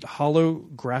complete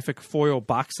holographic foil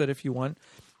box set if you want.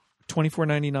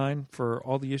 $24.99 for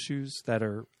all the issues that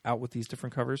are out with these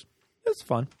different covers. It's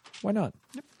fun. Why not?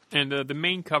 And the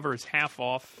main cover is half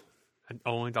off at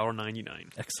only $1.99.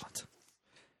 Excellent.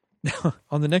 Now,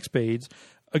 on the next page,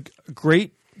 a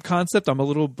great concept. I'm a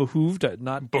little behooved.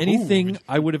 Not anything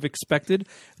I would have expected.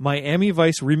 Miami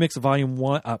Vice Remix Volume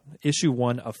 1, Issue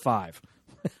 1 of 5.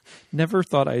 Never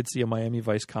thought I'd see a Miami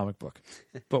Vice comic book.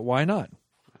 But why not?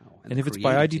 And if it's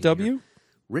by creative team IDW? here.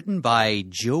 Written by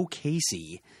Joe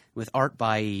Casey, with art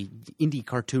by indie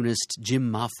cartoonist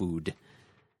Jim Mahfood.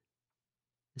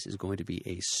 This is going to be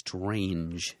a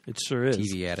strange It sure is.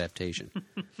 TV adaptation.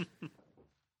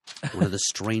 One of the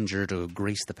stranger to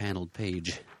grace the paneled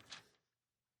page.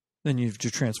 Then you have your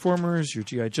Transformers, your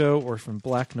G.I. Joe, Orphan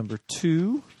Black number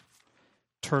 2,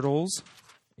 Turtles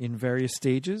in various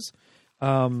stages.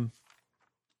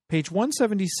 Page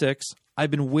 176.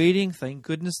 I've been waiting. Thank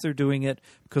goodness they're doing it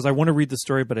because I want to read the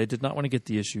story, but I did not want to get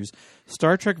the issues.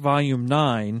 Star Trek Volume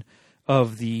 9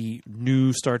 of the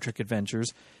new Star Trek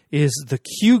Adventures is the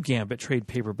Q Gambit trade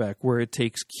paperback, where it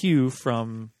takes Q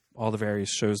from all the various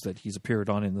shows that he's appeared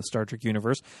on in the Star Trek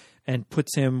universe and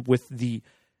puts him with the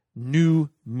new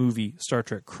movie Star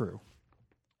Trek crew.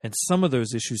 And some of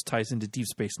those issues ties into Deep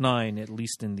Space Nine, at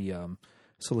least in the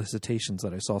solicitations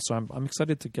that I saw. So I'm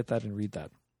excited to get that and read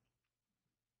that.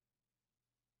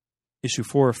 Issue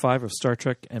 4 or 5 of Star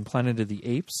Trek and Planet of the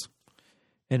Apes,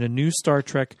 and a new Star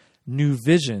Trek New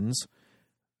Visions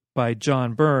by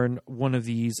John Byrne, one of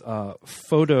these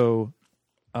photo,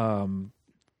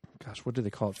 what do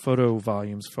they call it? Photo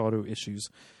volumes, photo issues.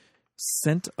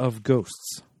 Scent of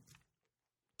Ghosts.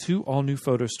 2 all-new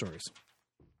photo stories.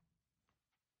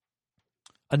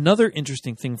 Another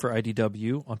interesting thing for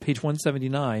IDW, on page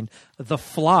 179, The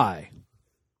Fly.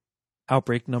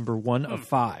 Outbreak number 1 of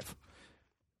 5.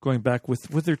 Going back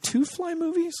were there 2 Fly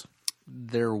movies?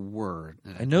 There were.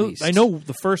 I know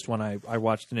the first one I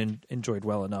watched and enjoyed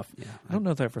well enough. Yeah, I don't know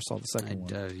if I ever saw the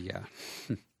second one. Yeah.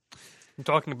 I'm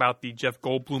talking about the Jeff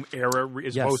Goldblum era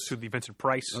as opposed to the Vincent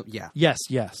Price. Yeah. Yes.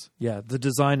 Yeah, the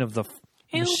design of the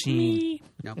machine.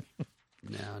 No,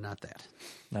 not that.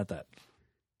 Not that.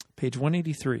 Page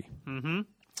 183. Mm-hmm.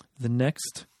 The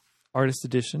next artist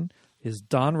edition is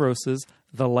Don Rosa's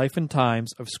The Life and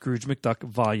Times of Scrooge McDuck,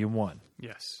 Volume 1.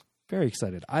 Yes. Very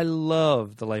excited. I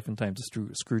love The Life and Times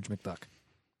of Scrooge McDuck.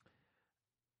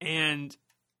 And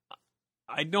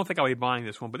I don't think I'll be buying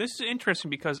this one, but this is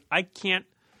interesting because I can't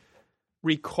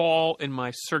recall in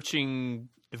my searching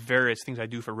the various things I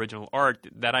do for original art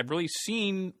that I've really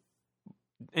seen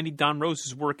any Don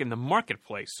Rosa's work in the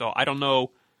marketplace. So I don't know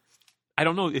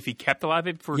if he kept a lot of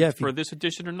it for this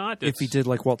edition or not. If he did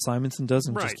like Walt Simonson does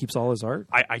and just keeps all his art.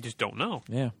 I just don't know.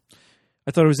 Yeah. I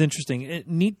thought it was interesting.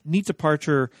 Neat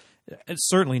departure,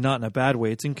 certainly not in a bad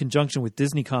way. It's in conjunction with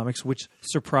Disney Comics, which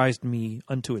surprised me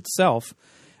unto itself.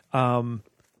 And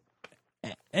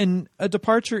a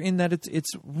departure in that it's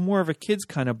more of a kid's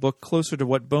kind of book, closer to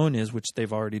what Bone is, which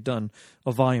they've already done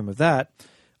a volume of that.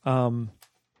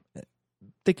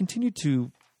 They continue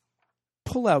to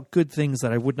pull out good things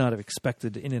that I would not have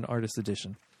expected in an artist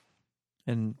edition.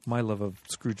 And my love of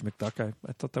Scrooge McDuck,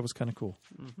 I thought that was kind of cool.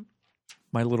 Mm-hmm.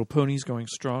 My Little Ponies going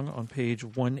strong on page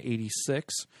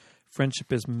 186.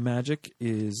 Friendship is Magic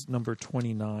is number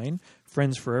 29.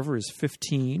 Friends Forever is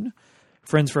 15.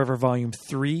 Friends Forever Volume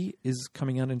 3 is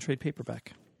coming out in trade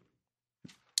paperback.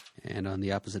 And on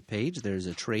the opposite page, there's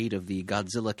a trade of the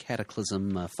Godzilla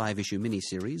Cataclysm 5-issue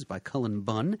miniseries by Cullen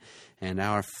Bunn and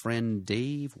our friend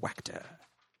Dave Wachter,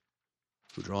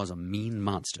 who draws a mean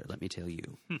monster, let me tell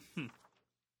you.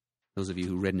 Those of you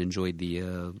who read and enjoyed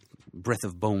the Breath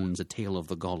of Bones, A Tale of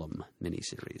the Golem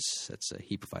miniseries,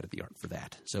 he provided the art for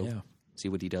that. So see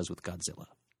what he does with Godzilla.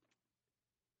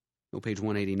 On page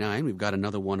 189, we've got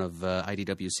another one of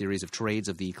IDW's series of trades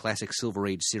of the classic Silver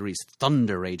Age series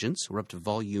Thunder Agents. We're up to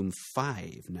volume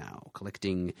 5 now,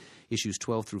 collecting issues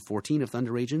 12 through 14 of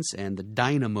Thunder Agents and the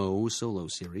Dynamo solo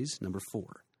series, number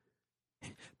 4.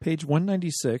 Page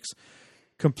 196,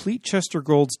 Complete Chester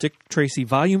Gold's Dick Tracy,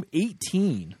 volume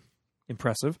 18.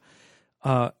 Impressive.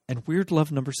 And Weird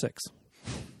Love, number 6.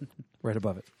 Right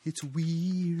above it. It's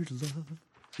weird love.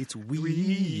 It's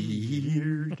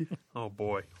weird. Oh,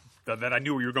 boy. That I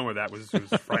knew where you were going with that was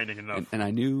frightening enough. And I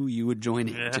knew you would join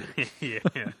in, too. Yeah.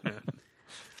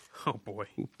 Oh, boy.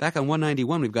 Back on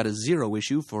 191, we've got a 0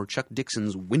 issue for Chuck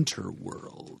Dixon's Winter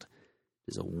World.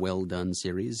 It's a well-done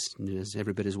series. It's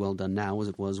every bit as well done now as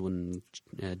it was when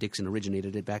Dixon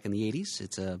originated it back in the 80s.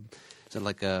 It's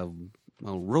like a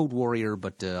Road Warrior,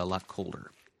 but a lot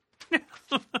colder.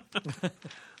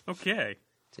 Okay.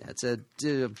 Yeah, it's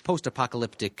a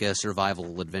post-apocalyptic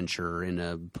survival adventure in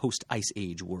a post-Ice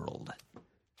Age world.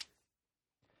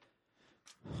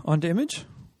 On to Image?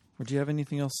 Or do you have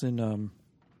anything else in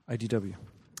IDW?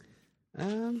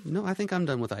 No, I think I'm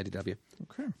done with IDW.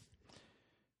 Okay.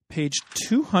 Page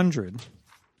 200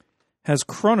 has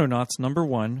Chrononauts number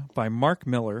 1 by Mark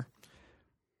Miller.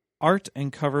 Art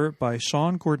and cover by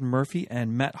Sean Gordon Murphy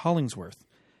and Matt Hollingsworth.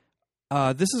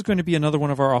 This is going to be another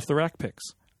one of our off-the-rack picks.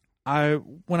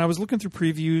 When I was looking through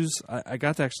previews, I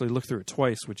got to actually look through it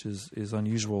twice, which is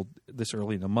unusual this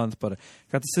early in the month, but I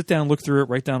got to sit down, look through it,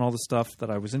 write down all the stuff that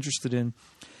I was interested in.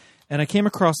 And I came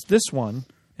across this one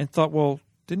and thought, well,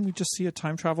 didn't we just see a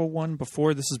time travel one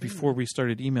before? This is before we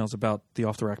started emails about the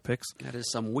off-the-rack picks. That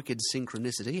is some wicked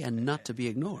synchronicity and not to be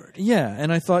ignored. Yeah,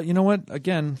 and I thought, you know what?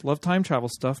 Again, love time travel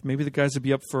stuff. Maybe the guys would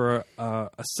be up for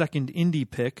a second indie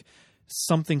pick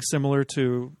something similar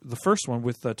to the first one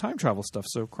with time travel stuff.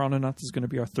 So Chrononauts is going to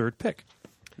be our third pick.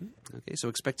 Okay, so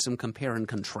expect some compare and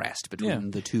contrast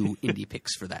between the two indie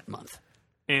picks for that month.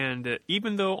 And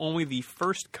even though only the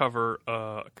first cover,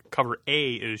 cover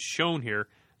A, is shown here,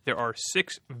 there are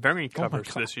 6 variant covers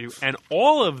for this issue, and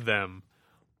all of them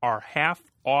are half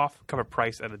off cover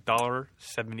price at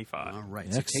 $1.75. All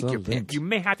right, so take your pick. You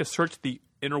may have to search the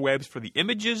interwebs for the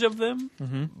images of them,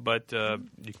 but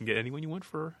you can get any one you want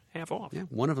for half off. Yeah,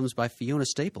 one of them is by Fiona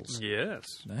Staples. Yes.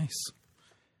 Nice.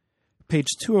 Page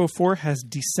 204 has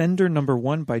Descender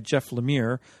 #1 by Jeff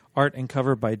Lemire, art and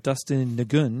cover by Dustin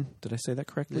Nguyen. Did I say that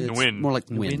correctly? It's Nguyen. more like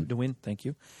Nguyen. Nguyen, thank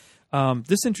you.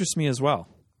 This interests me as well.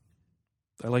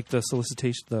 I like the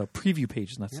solicitation, the preview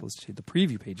pages, not solicitation, the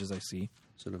preview pages I see.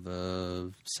 Sort of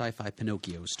a sci-fi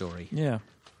Pinocchio story. Yeah.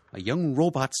 A young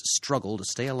robot's struggle to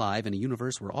stay alive in a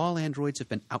universe where all androids have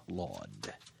been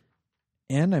outlawed.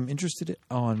 And I'm interested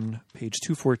on page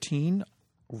 214,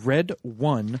 Red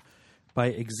 1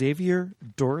 by Xavier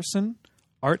Dorison,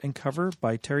 art and cover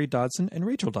by Terry Dodson and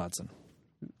Rachel Dodson.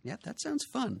 Yeah, that sounds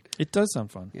fun. It does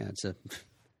sound fun. Yeah, it's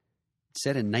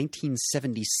set in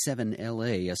 1977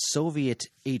 L.A., a Soviet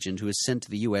agent who is sent to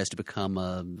the U.S. to become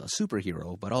a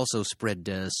superhero, but also spread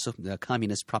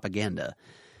communist propaganda.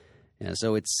 Yeah,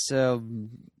 so it's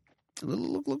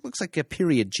looks like a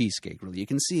period cheesecake, really. You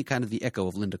can see kind of the echo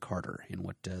of Linda Carter in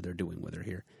what they're doing with her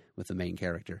here, with the main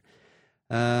character.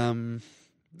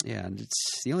 Yeah, and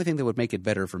it's the only thing that would make it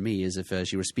better for me is if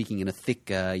she were speaking in a thick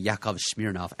Yakov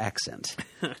Smirnoff accent.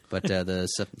 But the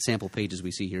sample pages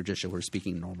we see here just show her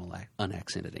speaking normal,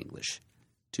 unaccented English.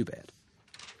 Too bad.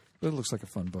 But it looks like a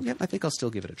fun book. Yep, I think I'll still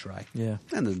give it a try. Yeah.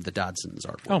 And the Dodson's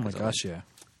artwork. Oh my gosh, yeah.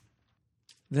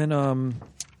 Then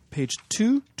page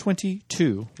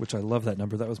 222, which I love that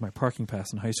number. That was my parking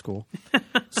pass in high school.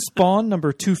 Spawn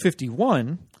number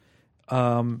 251,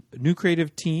 new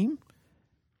creative team,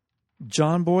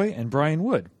 John Boy and Brian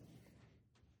Wood.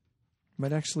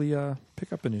 Might actually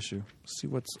pick up an issue, see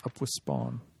what's up with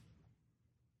Spawn.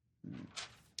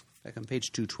 Back on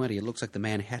page 220, it looks like the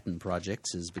Manhattan Project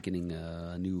is beginning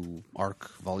a new arc,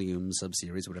 volume,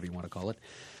 subseries, whatever you want to call it.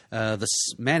 The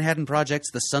Manhattan Project's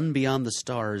The Sun Beyond the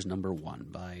Stars,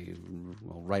 #1, by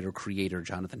writer-creator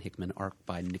Jonathan Hickman, art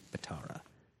by Nick Batara.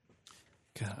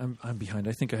 God, I'm behind.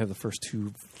 I think I have the first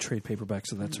 2 trade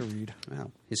paperbacks of that to read.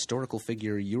 Wow. Historical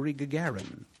figure Yuri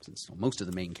Gagarin. Since most of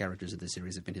the main characters of this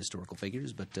series have been historical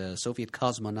figures, but Soviet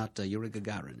cosmonaut Yuri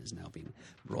Gagarin is now being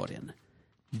brought in.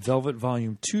 Velvet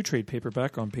Volume 2 trade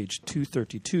paperback on page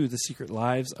 232, The Secret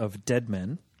Lives of Dead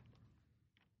Men.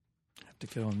 I have to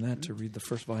get on that to read the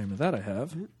first volume of that I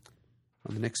have.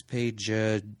 On the next page,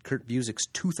 Kurt Busiek's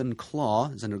Tooth and Claw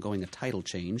is undergoing a title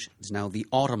change. It's now The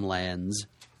Autumnlands,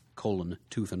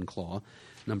 Tooth and Claw,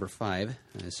 #5.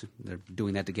 They're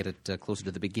doing that to get it closer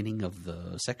to the beginning of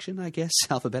the section, I guess,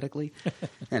 alphabetically.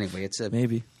 Anyway, it's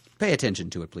Maybe. Pay attention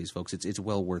to it, please, folks. It's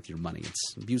well worth your money.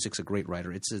 Busiek's a great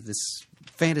writer. It's this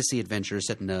fantasy adventure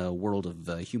set in a world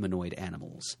of humanoid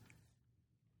animals.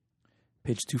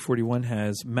 Page 241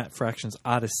 has Matt Fraction's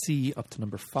Odyssey up to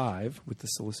 #5 with the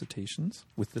solicitations,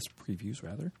 with this previews,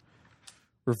 rather.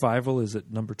 Revival is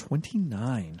at number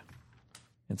 29.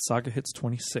 And Saga hits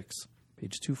 26,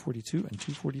 page 242 and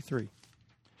 243.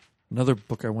 Another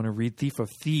book I want to read, Thief of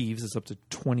Thieves, is up to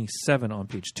 27 on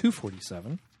page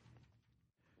 247.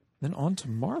 Then on to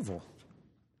Marvel.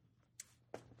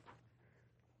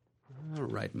 All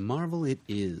right, Marvel it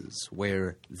is,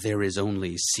 where there is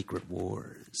only Secret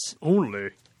Wars.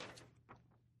 Only.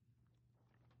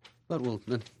 But we'll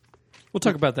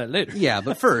talk about that later. Yeah,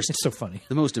 but first, It's so funny.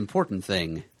 the most important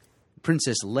thing,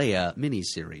 Princess Leia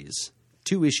miniseries.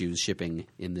 2 issues shipping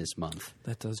in this month.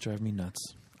 That does drive me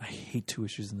nuts. I hate 2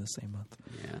 issues in the same month.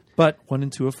 Yeah. But 1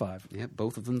 and 2 of 5. Yeah,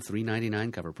 both of them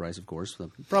 $3.99 cover price, of course.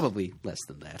 Probably less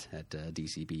than that at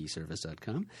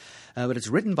dcbservice.com. But it's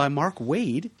written by Mark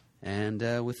Waid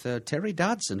and with Terry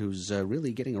Dodson, who's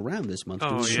really getting around this month.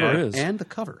 Oh, doing yeah. the art Sure is. And the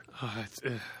cover.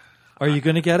 Are you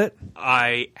going to get it?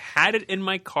 I had it in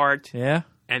my cart Yeah?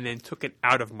 and then took it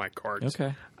out of my cart.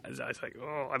 Okay. I was like,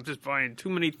 I'm just buying too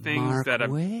many things Mark that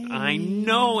Waid. I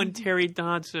know. And Terry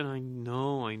Dodson, I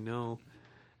know.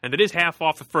 And it is half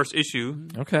off the first issue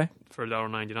Okay. for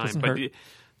 $1.99. Doesn't But hurt.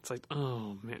 it's like,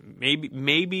 oh man,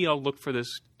 maybe I'll look for this.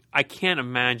 I can't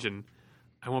imagine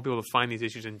I won't be able to find these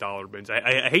issues in dollar bins.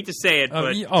 I hate to say it,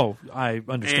 but I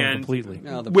understand And- completely.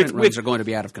 Now, the With- print runs with- are going to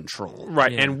be out of control.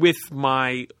 right. Yeah. And with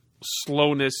my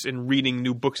slowness in reading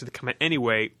new books that come out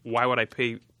anyway, why would I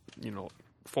pay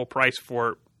full price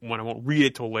for when I won't read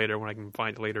it till later when I can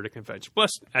find it later at a convention.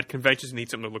 Plus, at conventions, you need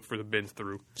something to look for the bins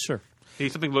through. Sure. You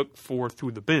need something to look for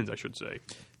through the bins, I should say.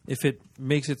 If it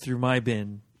makes it through my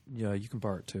bin, yeah, you can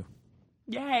borrow it too.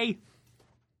 Yay!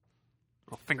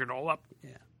 I'll finger it all up.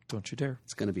 Yeah. Don't you dare.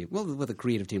 It's going to be, well, with a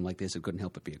creative team like this, it couldn't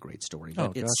help but be a great story. Oh,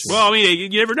 But it's, gotcha. Well, I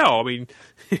mean, you never know. I mean,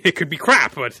 it could be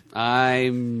crap, but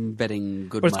I'm betting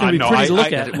good But it's money. gonna be pretty to look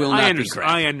that at. it will I not be understand.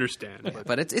 crap. I understand.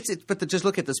 But just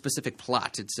look at the specific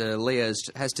plot. It's Leia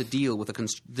has to deal with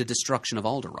the destruction of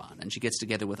Alderaan, and she gets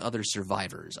together with other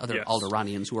survivors, other Yes.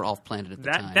 Alderanians who are off planet at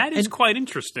the time. That is quite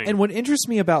interesting. And what interests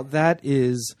me about that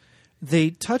is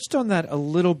they touched on that a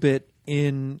little bit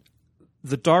in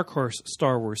the Dark Horse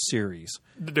Star Wars series.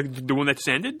 the one that's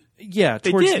ended? Yeah,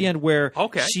 towards did? the end where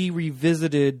Okay. she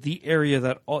revisited the area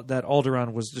that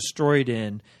Alderaan was destroyed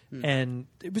in, and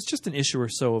it was just an issue or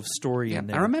so of story yeah, in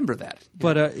there. I remember that.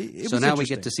 But it So was now we get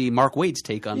to interesting. see Mark Waid's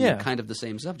take on Yeah. kind of the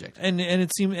same subject. And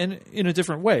it seemed in a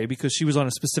different way because she was on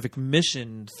a specific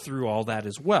mission through all that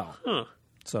as well. Huh.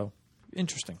 So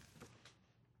interesting.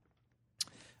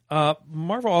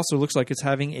 Marvel also looks like it's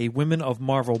having a Women of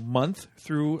Marvel month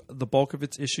through the bulk of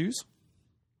its issues.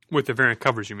 With the variant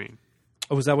covers, you mean?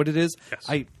 Oh, is that what it is? Yes.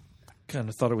 I kind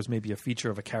of thought it was maybe a feature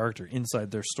of a character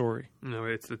inside their story. No,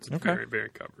 it's Okay.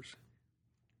 variant covers.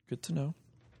 Good to know.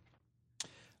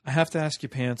 I have to ask you,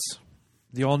 Pants,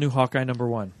 the all-new Hawkeye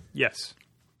 #1. Yes.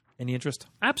 Any interest?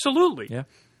 Absolutely. Yeah.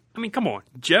 I mean, come on.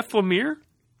 Jeff Lemire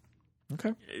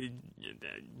Okay.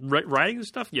 writing the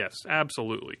stuff? Yes,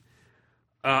 absolutely.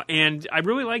 And I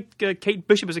really like Kate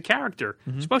Bishop as a character,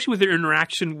 especially with her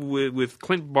interaction with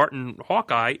Clint Barton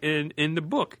Hawkeye in the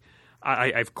book.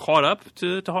 I've caught up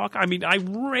to Hawkeye. I mean, I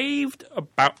raved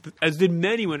about, as did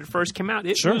many when it first came out.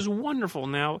 It Sure. was wonderful.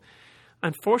 Now,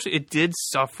 unfortunately, it did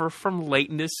suffer from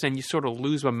lateness, and you sort of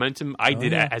lose momentum. I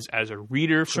did yeah. as a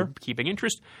reader for Sure. keeping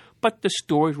interest, but the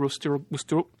stories were still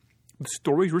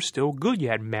good. You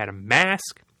had Madame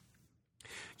Mask.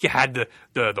 You had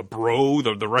the bro,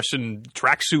 the Russian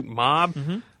tracksuit mob.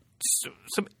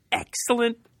 Some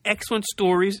excellent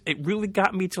stories. It really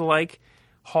got me to like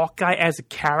Hawkeye as a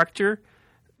character.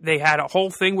 They had a whole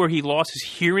thing where he lost his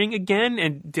hearing again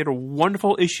and did a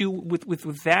wonderful issue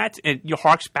with that. And you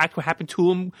harks back to what happened to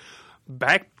him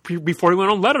back before he went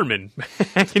on Letterman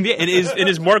in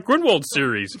his Mark Grunwald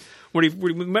series when he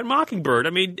met Mockingbird.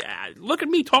 I mean, look at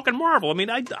me talking Marvel. I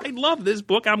mean, I love this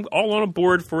book. I'm all on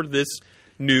board for this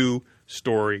new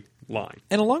storyline.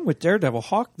 And along with Daredevil,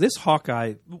 this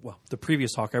Hawkeye, well, the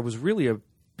previous Hawkeye was really a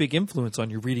big influence on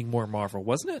you reading more Marvel,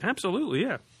 wasn't it? Absolutely,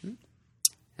 yeah.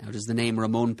 Now, does the name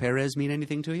Ramon Perez mean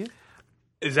anything to you?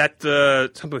 Is that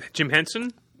something with Jim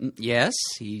Henson? Yes,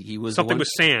 he was Something the one, with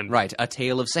sand. Right, A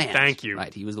Tale of Sand. Thank you.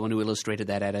 Right, he was the one who illustrated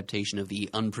that adaptation of the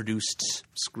unproduced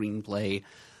screenplay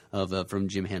of from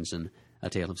Jim Henson, A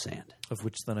Tale of Sand. Of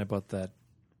which then I bought that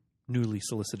newly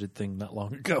solicited thing not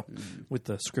long ago with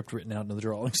the script written out into the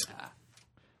drawings.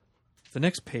 The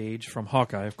next page from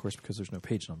Hawkeye, of course, because there's no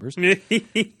page numbers,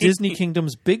 Disney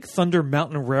Kingdom's Big Thunder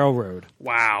Mountain Railroad.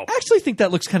 Wow. I actually think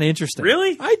that looks kind of interesting.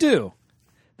 Really? I do.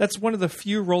 That's one of the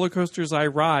few roller coasters I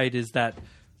ride is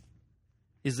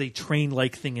a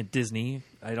train-like thing at Disney.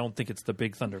 I don't think it's the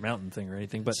Big Thunder Mountain thing or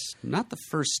anything, but Not the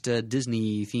first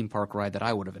Disney theme park ride that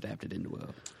I would have adapted into a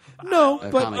no,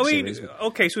 but comic I mean, series.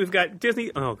 okay, so we've got Disney.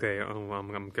 Okay,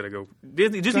 I'm gonna go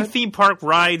Disney theme park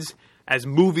rides as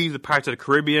movies, the Pirates of the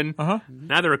Caribbean.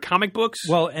 Now there are comic books.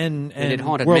 well, and and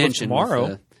Haunted World Mansion of with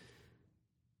Tomorrow.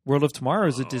 World of Tomorrow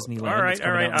is at Disneyland. all right, It's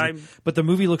coming all right, out but the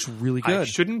movie looks really I good.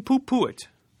 shouldn't poo-poo it,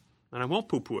 and I won't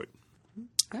poo-poo it.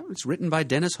 Well, it's written by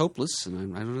Dennis Hopeless,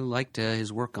 and I really liked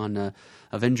his work on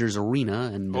Avengers Arena.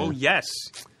 And Oh yes,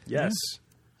 yes.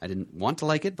 I didn't want to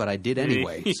like it, but I did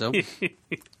anyway. So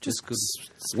just could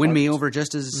win me over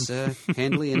just as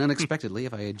handily and unexpectedly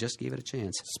if I had just gave it a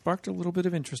chance. Sparked a little bit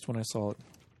of interest when I saw it.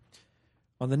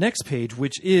 On the next page,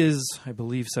 which is, I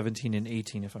believe, 17 and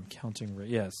 18, if I'm counting right.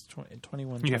 Yes,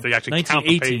 21. You have to actually count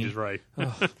the pages right.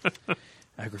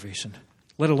 Aggravation.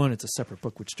 Let alone it's a separate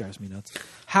book, which drives me nuts.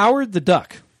 Howard the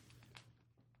Duck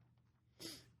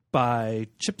by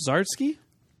Chip Zdarsky.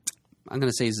 I'm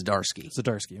going to say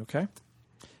Zdarsky, okay.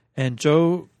 And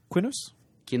Joe Quinones?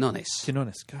 Quinones.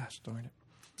 Quinones. Gosh, darn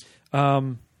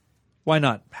it. Why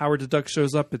not? Howard the Duck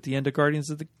shows up at the end of Guardians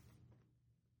of the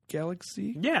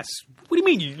Galaxy. Yes. What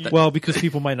do you mean? Well, because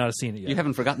people might not have seen it yet. You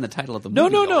haven't forgotten the title of the No,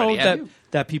 movie already, have that you?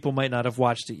 that people might not have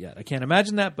watched it yet. I can't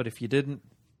imagine that, but if you didn't,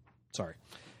 sorry.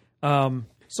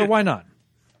 So why not?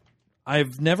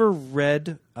 I've never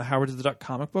read a Howard the Duck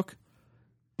comic book,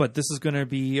 but this is going to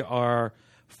be our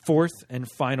fourth and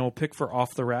final pick for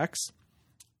Off the Racks.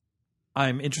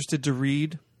 I'm interested to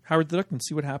read Howard the Duck and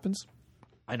see what happens.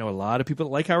 I know a lot of people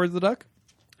that like Howard the Duck.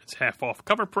 It's half off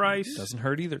cover price. Doesn't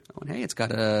hurt either. Oh, and hey, it's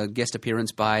got a guest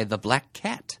appearance by the Black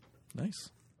Cat. Nice.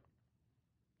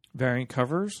 Variant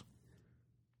covers.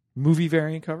 Movie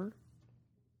variant cover.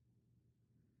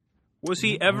 Was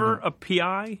he ever a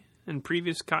PI in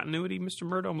previous continuity, Mr.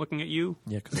 Murdo? I'm looking at you.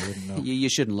 Yeah, because I wouldn't know. You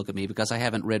shouldn't look at me because I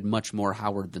haven't read much more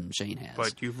Howard than Shane has.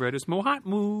 But you've read his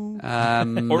Mohatmu.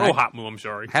 Um, Or I Ohatmu, I'm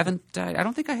sorry. haven't. I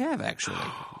don't think I have actually.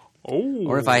 Oh.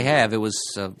 Or if I have, it was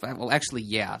well. Actually,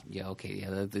 yeah. Okay.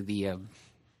 Yeah.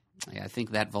 I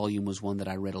think that volume was one that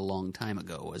I read a long time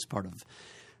ago as part of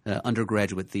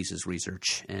undergraduate thesis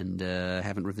research, and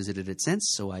haven't revisited it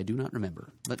since, so I do not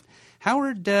remember. But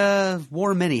Howard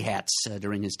wore many hats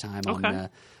during his time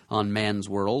on Man's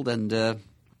World, and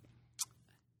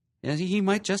yeah, he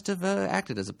might just have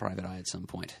acted as a private eye at some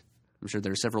point. I'm sure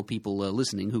there are several people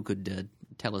listening who could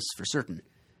tell us for certain.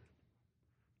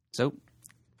 So,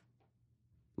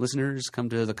 listeners, come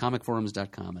to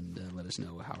thecomicforums.com and let us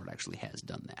know Howard actually has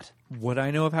done that. What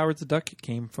I know of Howard the Duck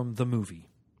came from the movie,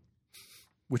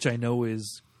 which I know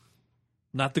is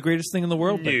not the greatest thing in the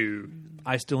world, but No.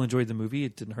 I still enjoyed the movie.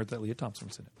 It didn't hurt that Leah Thompson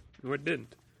was in it. No, it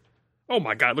didn't. Oh,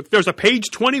 my God. Look, there's a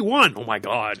page 21. Oh, my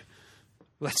God.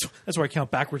 That's where I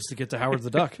count backwards to get to Howard the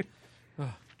Duck.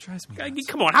 Oh, drives me nuts.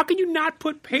 Come on. How can you not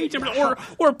put page numbers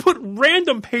or put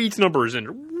random page numbers in?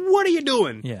 What are you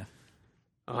doing? Yeah,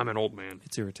 I'm an old man.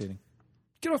 it's irritating.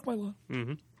 Get off my lawn.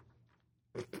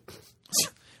 Mm-hmm.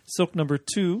 Silk number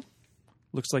 2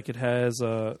 looks like it has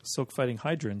Silk fighting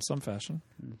Hydra in some fashion.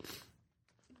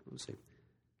 Let's see. Is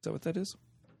that what that is?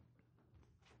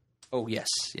 Oh, yes.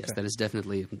 Yes, Okay. that is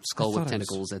definitely skull I thought with it was-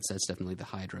 tentacles. That's definitely the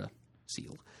Hydra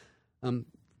seal.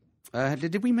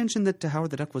 Did we mention that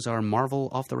Howard the Duck was our Marvel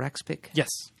off-the-racks pick? Yes.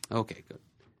 Okay, good.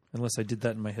 Unless I did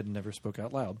that in my head and never spoke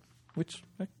out loud, which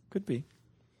could be.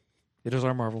 It is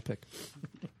our Marvel pick.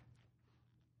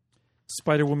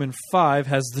 Spider-Woman 5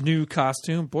 has the new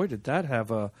costume. Boy, did that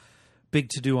have a big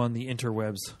to-do on the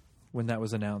interwebs when that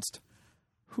was announced.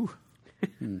 Whew.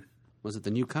 Was it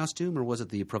the new costume, or was it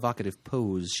the provocative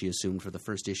pose she assumed for the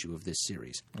first issue of this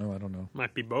series? Oh, I don't know.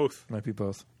 Might be both. Might be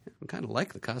both. I kind of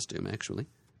like the costume, actually.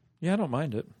 Yeah, I don't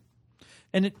mind it.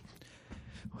 And it,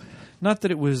 not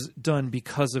that it was done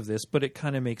because of this, but it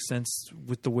kind of makes sense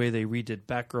with the way they redid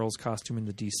Batgirl's costume in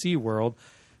the DC world.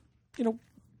 You know,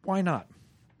 why not?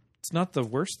 It's not the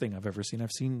worst thing I've ever seen.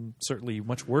 I've seen certainly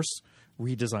much worse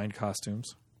redesigned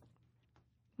costumes.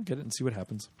 I'll get it and see what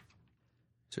happens.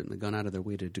 Certainly gone out of their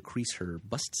way to decrease her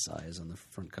bust size on the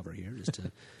front cover here, just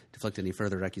to deflect any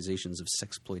further accusations of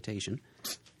sexploitation.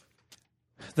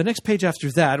 The next page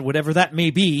after that, whatever that may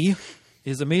be,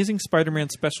 is Amazing Spider-Man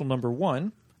Special Number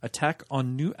 1, Attack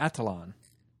on New Attilan.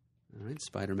 All right,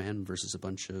 Spider-Man versus a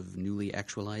bunch of newly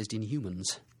actualized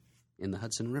Inhumans in the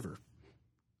Hudson River.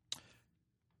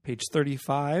 Page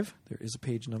 35, there is a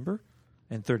page number,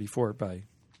 and 34 by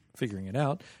figuring it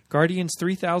out. Guardians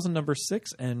 3000 number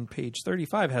 6, and page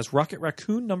 35 has Rocket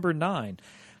Raccoon number 9.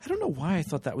 I don't know why I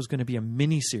thought that was going to be a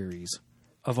mini-series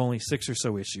of only 6 or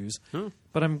so issues,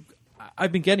 but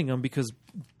I've been getting them because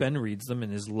Ben reads them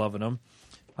and is loving them.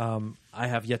 I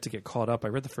have yet to get caught up. I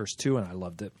read the first 2 and I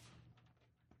loved it.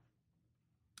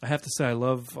 I have to say I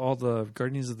love all the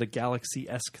Guardians of the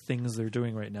Galaxy-esque things they're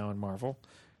doing right now in Marvel,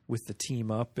 with the team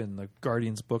up and the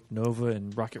Guardians book, Nova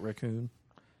and Rocket Raccoon.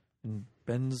 And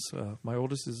Ben's, my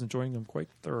oldest, is enjoying them quite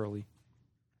thoroughly.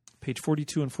 Page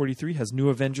 42 and 43 has New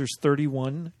Avengers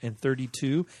 31 and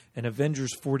 32 and Avengers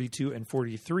 42 and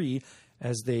 43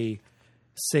 as they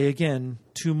say again,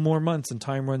 2 more months and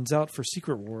time runs out for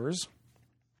Secret Wars.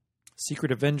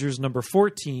 Secret Avengers number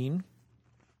 14.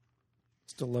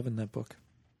 Still loving that book.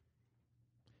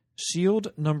 S.H.I.E.L.D.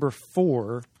 number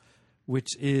 4,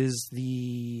 which is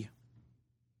the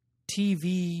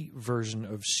TV version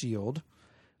of S.H.I.E.L.D.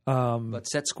 But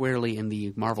set squarely in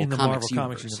the Marvel in the Comics Marvel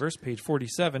Comics universe. Page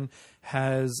 47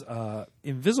 has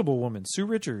Invisible Woman, Sue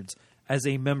Richards, as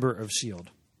a member of S.H.I.E.L.D.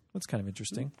 That's kind of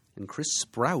interesting. And Chris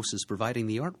Sprouse is providing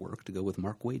the artwork to go with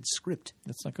Mark Waid's script.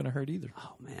 That's not going to hurt either.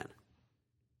 Oh, man.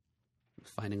 I'm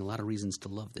finding a lot of reasons to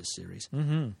love this series.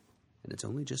 Mm-hmm. And it's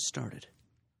only just started.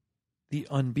 The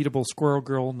Unbeatable Squirrel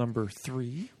Girl number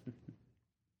 3.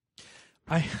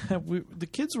 The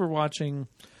kids were watching,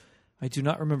 I do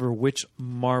not remember which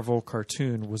Marvel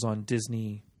cartoon was on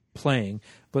Disney playing,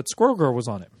 but Squirrel Girl was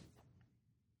on it.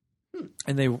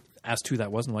 And they asked who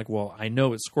that was, and I'm like, well, I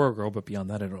know it's Squirrel Girl, but beyond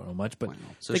that, I don't know much. But Wow.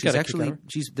 So they she's got a kick out actually,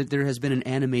 of it. there has been an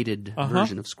animated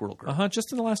version of Squirrel Girl.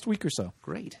 Just in the last week or so.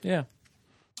 Great. Yeah.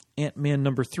 Ant-Man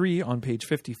number 3 on page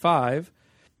 55.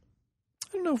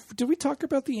 I don't know, did we talk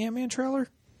about the Ant-Man trailer?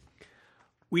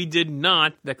 We did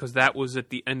not, because that was at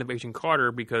the end of Agent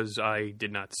Carter, because I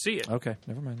did not see it. Okay,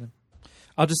 never mind then.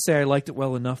 I'll just say I liked it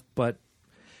well enough, but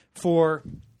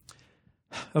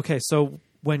okay, so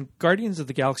when Guardians of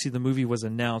the Galaxy, the movie, was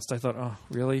announced, I thought, oh,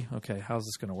 really? Okay, how's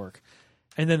this going to work?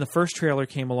 And then the first trailer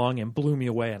came along and blew me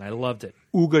away, and I loved it.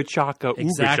 Ooga chaka, Exactly.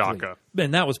 ooga chaka.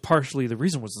 And that was partially the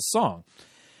reason was the song.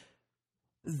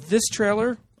 This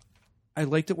trailer, I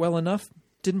liked it well enough.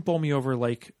 Didn't bowl me over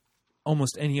like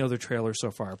almost any other trailer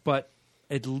so far, but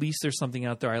at least there's something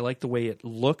out there. I like the way it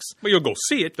looks. But you'll go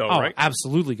see it, though, Oh, right?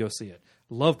 absolutely go see it.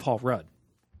 Love Paul Rudd.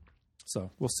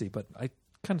 So we'll see, but I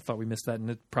kind of thought we missed that, and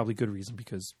it's probably good reason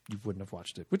because you wouldn't have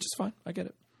watched it, which is fine. I get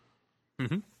it.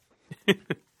 Mm-hmm.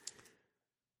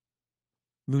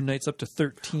 Moon Knight's up to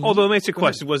 13. Although, let me ask you a Go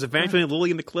ahead. question. Was Evangeline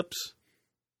Lilly in the clips?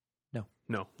 No.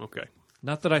 No, okay.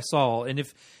 Not that I saw, and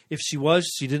if she was,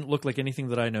 she didn't look like anything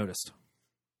that I noticed.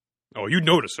 Oh, you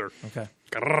notice her. Okay.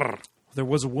 Grrr. There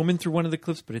was a woman through one of the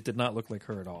clips, but it did not look like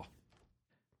her at all.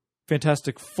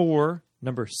 Fantastic Four,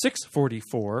 number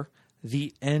 644,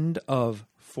 the end of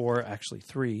 4, actually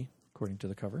 3, according to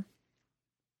the cover.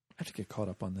 I have to get caught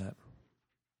up on that.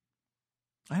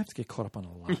 I have to get caught up on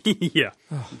a lot. Yeah.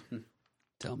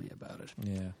 Tell me about it.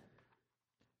 Yeah.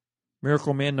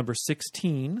 Miracle Man number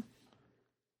 16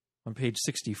 on page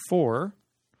 64.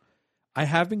 I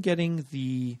have been getting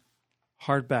the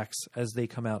hardbacks as they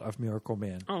come out of Miracle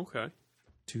Man Oh, okay.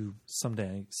 to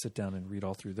someday sit down and read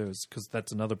all through those because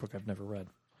that's another book I've never read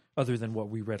other than what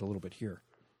we read a little bit here.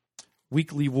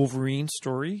 Weekly Wolverine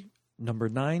story number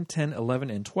 9, 10, 11,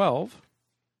 and 12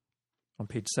 on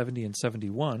page 70 and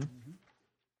 71.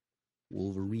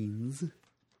 Wolverines.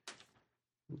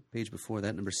 Page before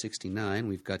that, number 69,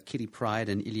 we've got Kitty Pryde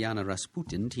and Ilyana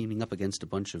Rasputin teaming up against a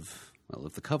bunch of, well,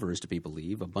 if the cover is to be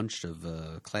believed, a bunch of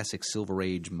classic Silver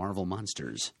Age Marvel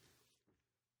monsters.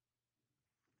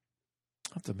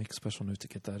 I'll have to make a special note to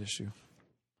get that issue.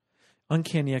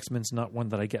 Uncanny X-Men's not one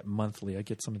that I get monthly. I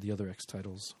get some of the other X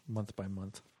titles month by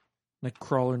month.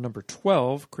 Nightcrawler number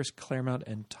 12, Chris Claremont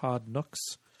and Todd Nooks.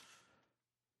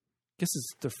 Guess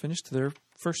they're finished their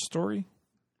first story.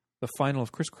 The final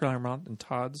of Chris Claremont and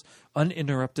Todd's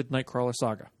uninterrupted Nightcrawler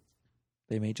saga.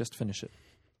 They may just finish it.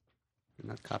 You're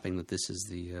not copying that this is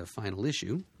the final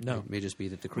issue. No. It may just be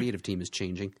that the creative team is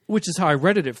changing. Which is how I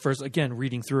read it at first. Again,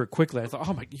 reading through it quickly, I thought,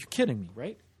 oh my, you're kidding me,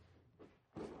 right?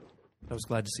 I was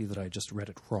glad to see that I just read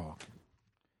it raw.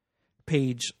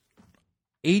 Page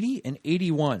 80 and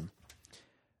 81.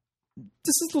 This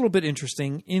is a little bit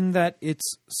interesting in that it's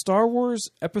Star Wars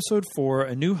Episode 4,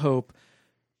 A New Hope,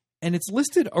 and it's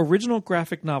listed original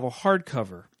graphic novel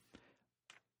hardcover.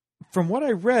 From what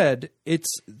I read, it's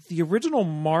the original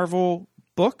Marvel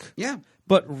book, Yeah.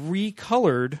 but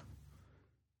recolored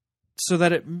so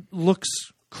that it looks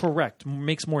correct,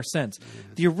 makes more sense.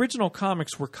 The original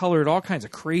comics were colored all kinds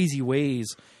of crazy ways,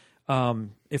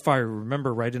 if I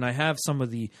remember right. And I have some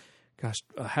of the,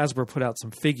 Hasbro put out some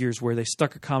figures where they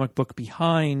stuck a comic book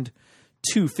behind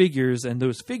two figures, and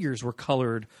those figures were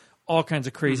colored all kinds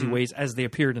of crazy ways as they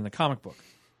appeared in the comic book.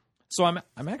 So I'm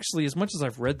actually, as much as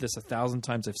I've read this 1,000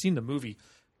 times, I've seen the movie,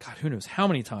 God, who knows how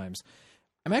many times,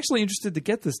 I'm actually interested to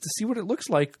get this to see what it looks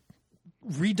like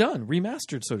redone,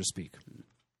 remastered, so to speak.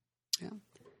 Yeah.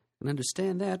 I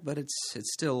understand that, but it's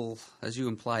still, as you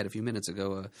implied a few minutes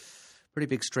ago, a pretty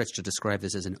big stretch to describe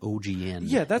this as an OGN.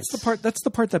 Yeah, that's the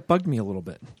part that bugged me a little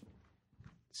bit.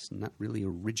 It's not really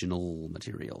original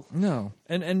material. No,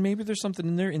 and maybe there's something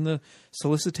in there in the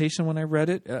solicitation when I read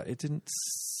it. I didn't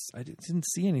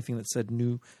see anything that said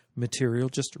new material,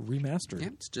 just remastered. Yeah,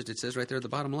 it says right there at the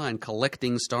bottom line,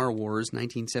 Collecting Star Wars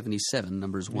 1977,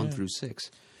 numbers 1 through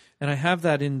 6. And I have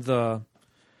that in a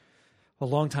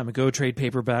long time ago trade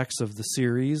paperbacks of the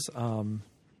series.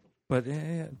 But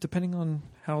depending on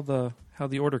how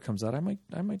the order comes out, I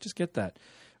might just get that.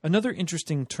 Another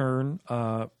interesting turn,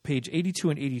 page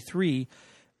 82 and 83,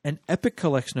 an epic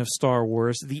collection of Star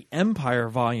Wars, The Empire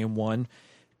Volume 1,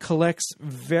 collects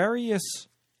various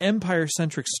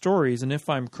Empire-centric stories, and if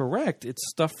I'm correct, it's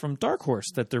stuff from Dark Horse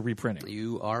that they're reprinting.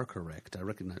 You are correct. I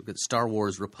recognize Star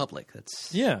Wars Republic. That's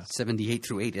 78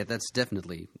 through 8. That's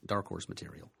definitely Dark Horse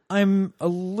material. I'm a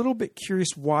little bit curious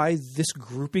why this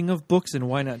grouping of books and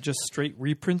why not just straight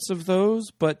reprints of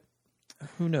those, but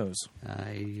who knows? I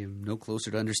am no closer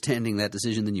to understanding that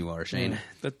decision than you are, Shane. Yeah,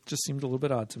 that just seemed a little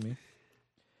bit odd to me.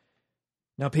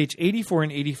 Now, page 84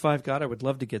 and 85, God, I would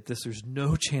love to get this. There's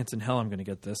no chance in hell I'm going to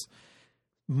get this.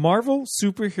 Marvel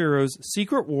Superheroes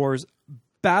Secret Wars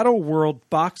Battle World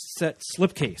box set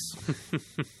slipcase.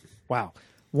 Wow.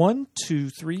 1, 2,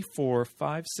 3, 4,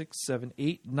 5, 6, 7,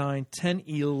 8, 9, 10,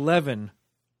 11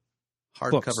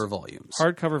 Hardcover volumes.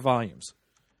 hardcover volumes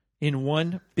in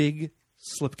one big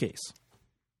slipcase.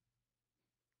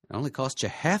 It only cost you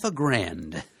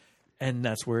 $1,000. And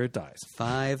that's where it dies.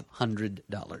 $500.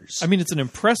 I mean, it's an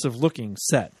impressive looking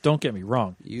set. Don't get me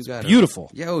wrong. You got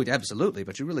beautiful. Yeah, oh, absolutely.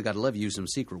 But you really got to love you some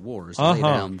Secret Wars to lay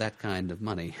down that kind of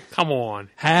money. Come on.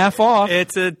 Half off.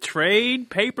 It's a trade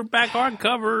paperback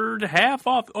hardcover, half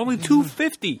off, only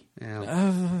 $250.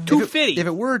 Yeah. $250. If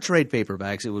it were trade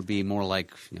paperbacks, it would be more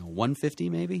like $150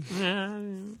 maybe.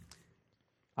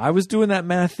 I was doing that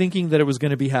math thinking that it was going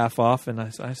to be half off, and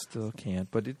I still can't.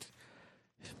 But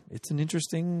it's an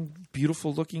interesting,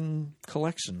 beautiful-looking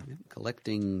collection.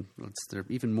 Collecting, they're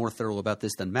even more thorough about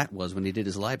this than Matt was when he did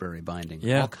his library binding.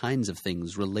 Yeah. All kinds of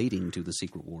things relating to the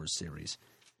Secret Wars series.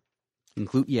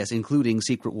 Including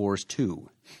Secret Wars 2.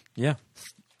 Yeah.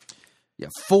 Yeah,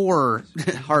 4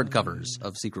 hardcovers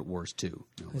of Secret Wars 2.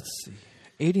 Let's see.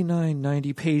 89,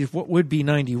 90 page, what would be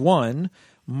 91,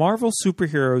 Marvel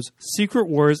Superheroes Secret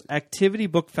Wars Activity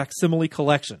Book Facsimile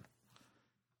Collection.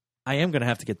 I am going to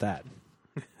have to get that.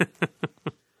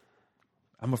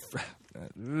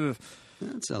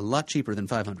 It's a lot cheaper than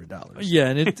 $500. Yeah,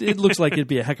 and it looks like it'd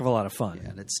be a heck of a lot of fun. Yeah,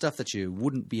 and it's stuff that you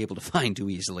wouldn't be able to find too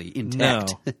easily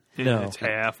intact. No. It's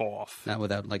half off. Not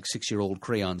without 6-year-old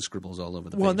crayon scribbles all over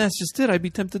the Well, and page. that's just it. I'd be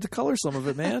tempted to color some of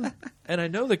it, man. And I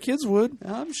know the kids would.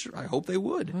 I'm sure. I hope they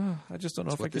would. I just don't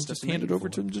know if what I can this just stuff's hand it made over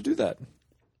for. to them to do that.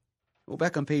 Well,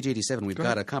 back on page 87, we've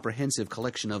got a comprehensive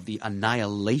collection of the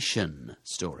Annihilation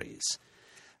stories.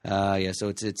 So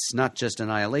it's not just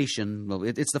Annihilation. Well,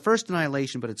 it's the first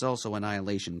Annihilation, but it's also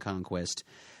Annihilation Conquest.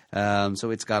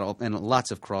 So it's got and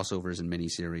lots of crossovers and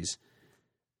miniseries.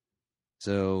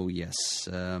 So, yes,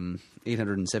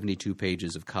 872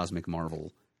 pages of Cosmic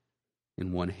Marvel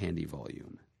in one handy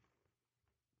volume.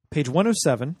 Page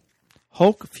 107,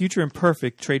 Hulk Future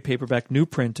Imperfect trade paperback, new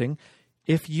printing.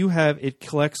 If you have, it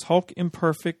collects Hulk Future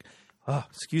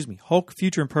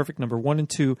Imperfect number 1 and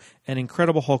 2, and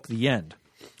Incredible Hulk: The End,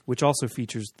 which also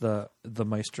features the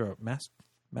Maestro. Thought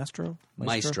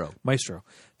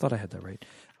I had that right.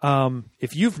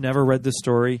 If you've never read this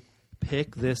story,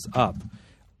 pick this up.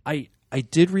 I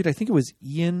did read, I think it was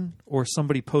Ian or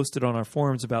somebody posted on our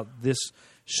forums about this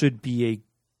should be a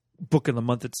book of the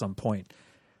month at some point.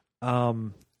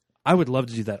 I would love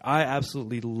to do that. I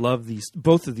absolutely love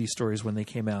both of these stories when they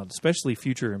came out, especially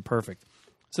Future Imperfect.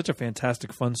 Such a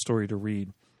fantastic, fun story to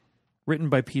read. Written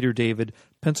by Peter David,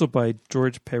 penciled by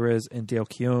George Perez and Dale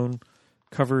Keown,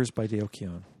 covers by Dale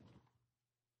Keown.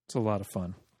 It's a lot of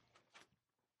fun.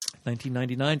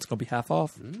 $19.99. It's going to be half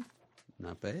off.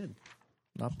 Not bad.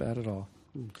 Not bad at all.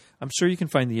 I'm sure you can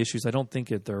find the issues. I don't think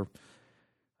they're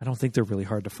really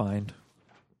hard to find,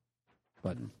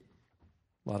 but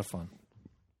a lot of fun.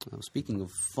 Speaking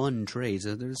of fun trades,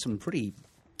 there's some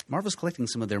Marvel's collecting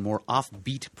some of their more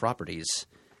offbeat properties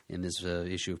in this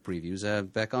issue of previews.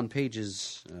 Back on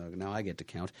pages, now I get to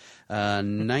count,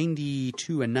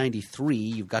 92 and 93,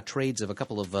 you've got trades of a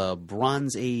couple of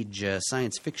Bronze Age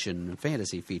science fiction and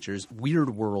fantasy features,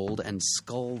 Weird World and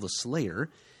Skull the Slayer,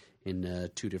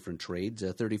 in 2 different trades,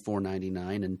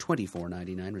 $34.99 and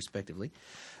 $24.99 respectively.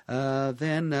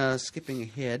 Then skipping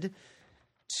ahead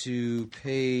to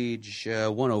page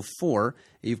 104,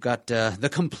 you've got the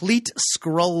Complete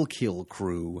Skrull Kill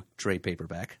Crew trade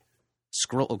paperback.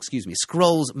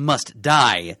 Skrulls Must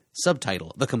Die.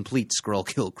 Subtitle, The Complete Skrull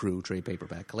Kill Crew trade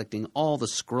paperback, collecting all the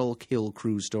Skrull Kill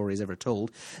Crew stories ever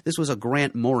told. This was a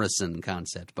Grant Morrison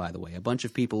concept, by the way. A bunch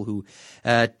of people who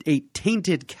ate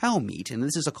tainted cow meat, and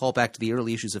this is a callback to the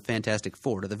early issues of Fantastic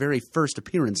Four, to the very first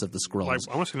appearance of the Skrulls.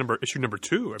 I want to say issue number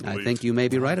 2, I believe. I think you may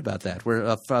be right about that, where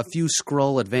a few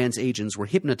Skrull advance agents were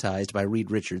hypnotized by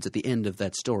Reed Richards at the end of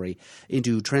that story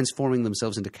into transforming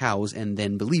themselves into cows and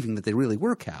then believing that they really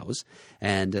were cows.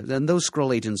 And then those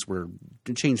Skrull agents were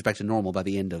changed back to normal by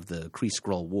the end of the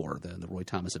Kree-Skrull War, the Roy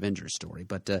Thomas Avengers story.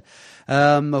 But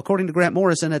according to Grant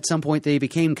Morrison, at some point they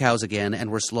became cows again and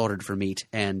were slaughtered for meat,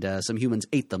 and some humans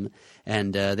ate them,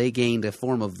 and they gained a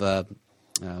form of the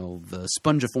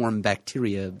spongiform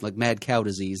bacteria, like mad cow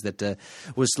disease, that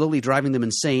was slowly driving them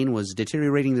insane, was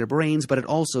deteriorating their brains, but it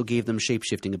also gave them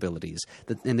shape-shifting abilities.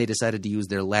 And they decided to use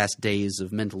their last days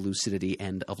of mental lucidity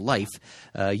and of life,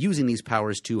 using these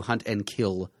powers to hunt and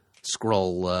kill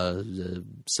Skrull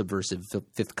subversive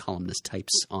fifth columnist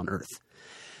types on Earth.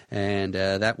 And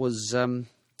that was...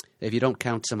 if you don't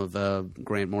count some of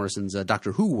Grant Morrison's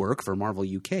Doctor Who work for Marvel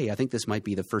UK, I think this might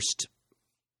be the first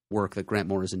work that Grant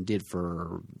Morrison did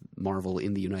for Marvel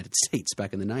in the United States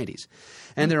back in the 90s.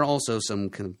 And there are also some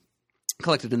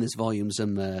collected in this volume,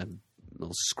 some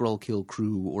Skrull Kill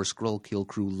Crew or Skrull Kill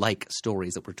Crew-like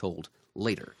stories that were told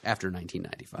later, after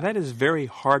 1995. That is very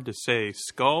hard to say.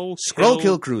 Skrull Kill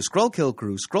Kill Crew, Skrull Kill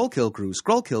Crew, Skrull Kill Crew,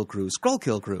 Skrull Kill Crew, Skrull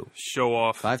Kill Crew. Show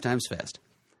off. 5 times fast.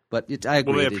 But I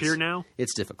agree. Will they appear now?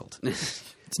 It's difficult.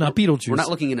 It's not Beetlejuice. We're not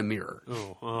looking in a mirror.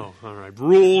 Oh, all right.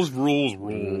 Rules.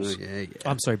 Yeah.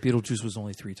 I'm sorry, Beetlejuice was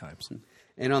only 3 times.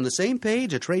 And on the same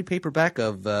page, a trade paperback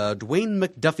of Dwayne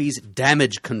McDuffie's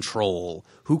Damage Control.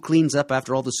 Who cleans up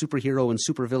after all the superhero and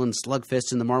supervillain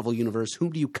slugfests in the Marvel Universe?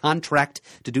 Whom do you contract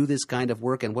to do this kind of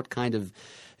work? And what kind of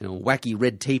wacky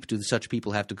red tape do such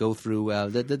people have to go through?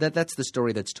 That's the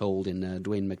story that's told in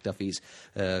Dwayne McDuffie's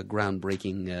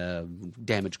groundbreaking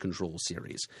Damage Control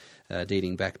series,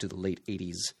 dating back to the late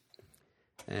 80s.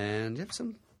 And you have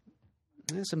some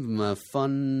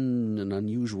fun and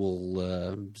unusual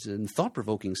and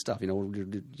thought-provoking stuff.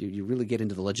 You really get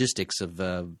into the logistics of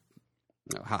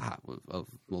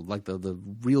like the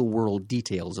real-world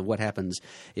details of what happens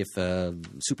if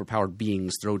superpowered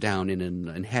beings throw down in an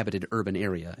inhabited urban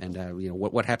area, and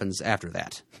what happens after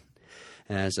that.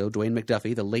 So Dwayne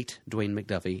McDuffie, the late Dwayne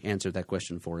McDuffie, answered that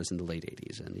question for us in the late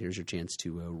 80s. And here's your chance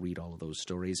to read all of those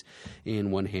stories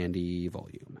in one handy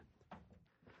volume.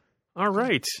 All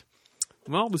right.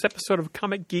 Well, this episode of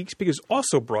Comic Geek Speak is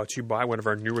also brought to you by one of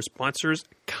our newest sponsors,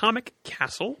 Comic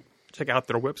Castle. Check out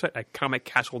their website at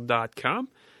comiccastle.com.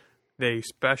 They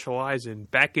specialize in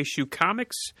back issue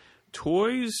comics,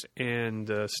 toys,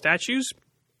 and statues.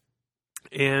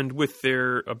 And with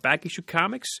their back issue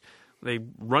comics, they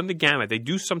run the gamut. They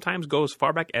do sometimes go as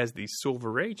far back as the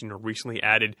Silver Age, recently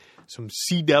added some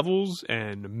Sea Devils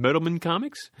and Metalman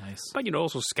comics. Nice. But,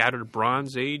 also scattered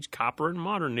Bronze Age, Copper, and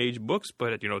Modern Age books.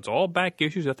 But, it's all back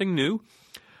issues, nothing new.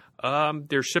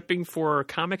 Their shipping for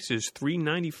comics is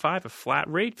 $3.95, a flat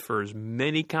rate for as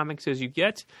many comics as you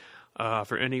get.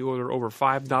 For any order over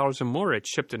 $5 or more, it's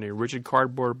shipped in a rigid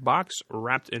cardboard box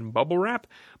wrapped in bubble wrap.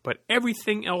 But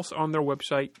everything else on their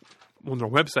website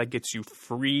gets you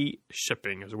free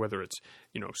shipping, as whether it's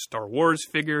Star Wars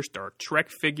figures, Star Trek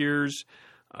figures.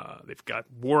 They've got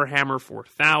Warhammer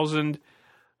 4000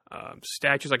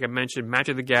 statues, like I mentioned,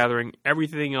 Magic the Gathering,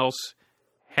 everything else,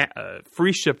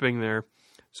 free shipping there.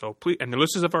 So please, and the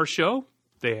listeners of our show,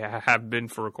 they have been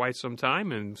for quite some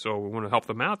time, and so we want to help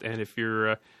them out. And if you're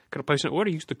going to place an order,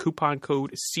 use the coupon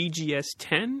code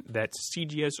CGS10. That's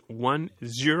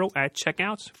CGS10 at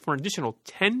checkouts for an additional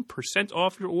 10%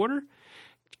 off your order.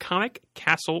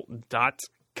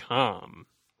 ComicCastle.com.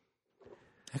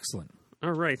 Excellent.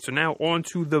 All right, so now on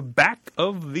to the back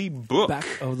of the book.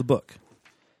 Back of the book.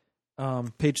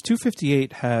 Page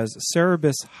 258 has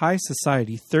Cerebus High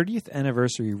Society 30th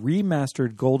Anniversary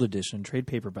Remastered Gold Edition trade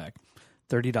paperback,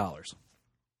 $30.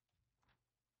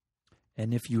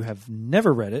 And if you have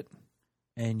never read it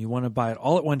and you want to buy it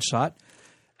all at one shot,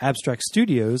 Abstract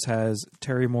Studios has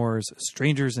Terry Moore's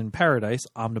Strangers in Paradise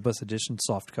Omnibus Edition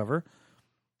softcover.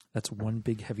 That's one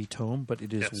big heavy tome, but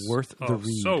it is worth the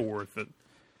read. So worth it.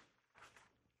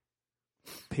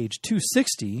 Page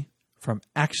 260 from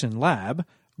Action Lab,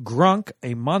 Gronk,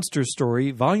 A Monster Story,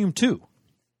 Volume 2.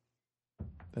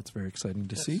 That's very exciting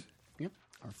to see. Yep.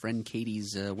 Our friend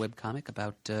Katie's webcomic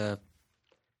about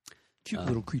Cute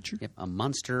little creature. Yep, a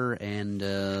monster and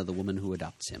the woman who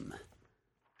adopts him.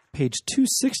 Page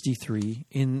 263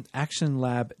 in Action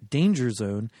Lab Danger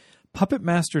Zone, Puppet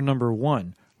Master number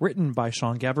 1, written by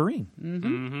Sean Gabarine.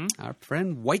 Mm-hmm. Our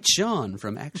friend White Sean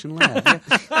from Action Lab.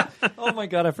 Yeah. Oh my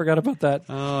God, I forgot about that.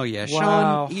 Oh yeah,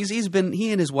 Wow. Sean.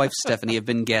 He and his wife Stephanie have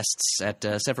been guests at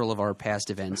several of our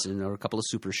past events and a couple of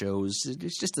super shows.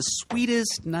 It's just the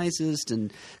sweetest, nicest,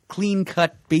 and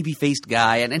clean-cut, baby-faced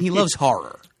guy, and he loves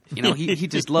horror. He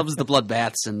just loves the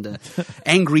bloodbaths, and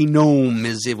Angry Gnome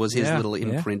was his little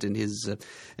imprint, and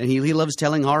he loves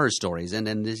telling horror stories,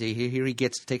 and here he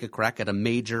gets to take a crack at a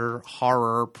major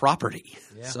horror property.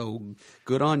 Yeah. So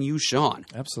good on you, Sean.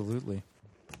 Absolutely.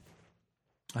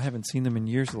 I haven't seen them in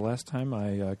years. The last time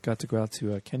I got to go out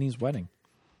to Kenny's wedding,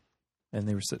 and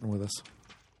they were sitting with us.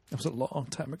 It was a long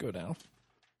time ago now.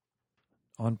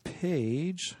 On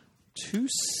page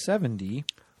 270...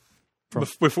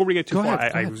 Before we get too Go far,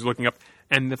 ahead. I was looking up,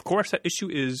 and of course, that issue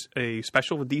is a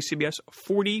special with DCBS,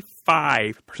 45%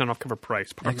 off cover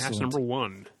price. Podcast number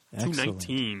 1,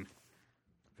 $2.19.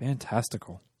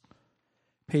 Fantastical.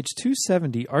 Page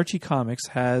 270, Archie Comics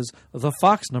has The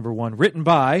Fox number 1, written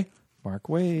by Mark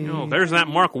Waid. Oh, there's that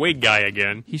Mark Waid guy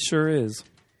again. He sure is.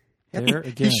 There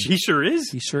again. He sure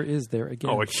is? He sure is there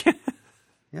again. Oh, again.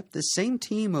 Yep, the same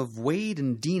team of Wade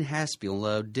and Dean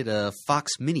Haspiel did a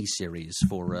Fox miniseries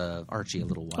for Archie a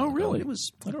little while ago. really? It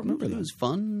was, I don't remember it that. was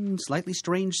fun, slightly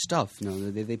strange stuff.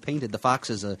 They painted the Fox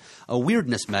as a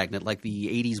weirdness magnet like the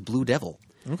 80s Blue Devil.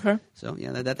 Okay. So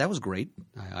yeah, that was great.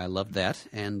 I loved that,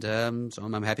 and so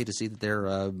I'm happy to see that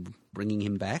they're bringing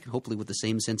him back, hopefully with the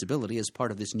same sensibility as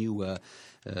part of this new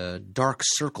Dark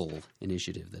Circle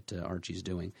initiative that Archie's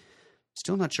doing.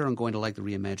 Still not sure I'm going to like the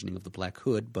reimagining of the Black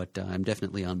Hood, but I'm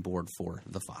definitely on board for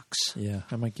the Fox. Yeah,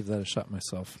 I might give that a shot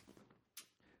myself.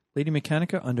 Lady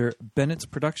Mechanica under Bennett's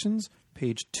Productions,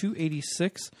 page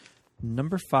 286,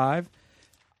 number 5.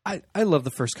 I love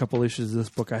the first couple issues of this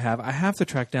book I have. I have to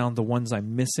track down the ones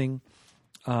I'm missing.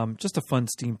 Just a fun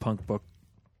steampunk book.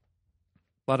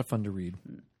 A lot of fun to read.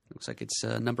 Looks like it's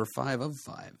number 5 of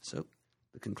 5, so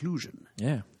the conclusion.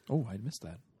 Yeah. Oh, I missed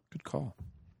that. Good call.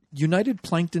 United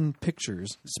Plankton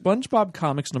Pictures, SpongeBob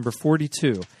Comics number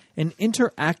 42, an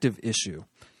interactive issue.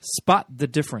 Spot the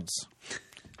Difference.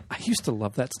 I used to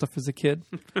love that stuff as a kid.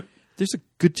 There's a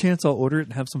good chance I'll order it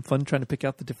and have some fun trying to pick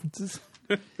out the differences.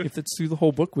 If it's through the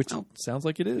whole book, which sounds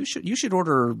like it is. You should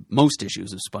order most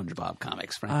issues of SpongeBob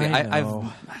comics, frankly. I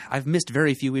know. I've missed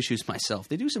very few issues myself.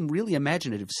 They do some really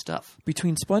imaginative stuff.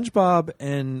 Between SpongeBob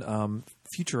and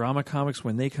Futurama comics,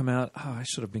 when they come out, I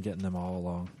should have been getting them all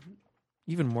along.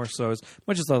 Even more so, as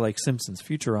much as I like Simpsons,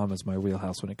 Futurama is my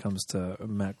wheelhouse when it comes to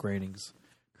Matt Groening's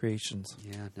creations.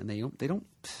 Yeah, and they don't.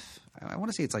 I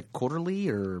want to say it's like quarterly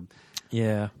or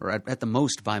at the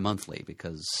most bi-monthly,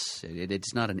 because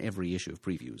it's not in every issue of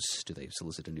previews do they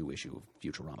solicit a new issue of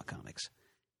Futurama comics.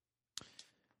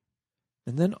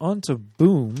 And then on to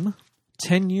Boom,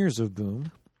 10 years of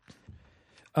Boom.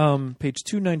 Page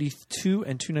 292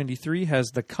 and 293 has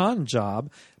The Con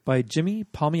Job by Jimmy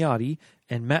Palmiotti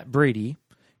and Matt Brady,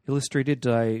 illustrated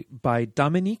by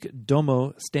Dominique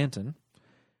Domo Stanton.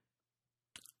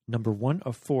 Number 1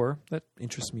 of 4. That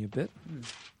interests me a bit.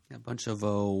 A bunch of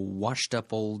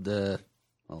washed-up old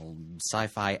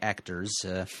sci-fi actors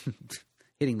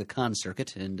hitting the con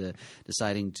circuit and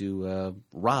deciding to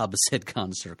rob said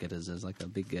con circuit as like a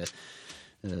big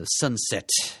sunset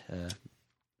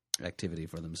activity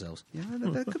for themselves. Yeah,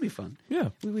 that could be fun. Yeah.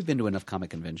 We've been to enough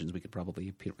comic conventions. We could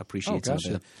probably appreciate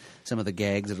some of the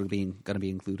gags that are going to be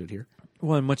included here.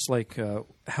 Well, and much like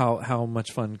how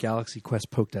much fun Galaxy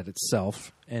Quest poked at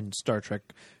itself and Star Trek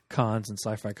cons and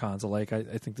sci-fi cons alike, I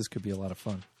think this could be a lot of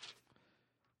fun.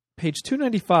 Page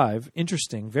 295,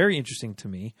 interesting, very interesting to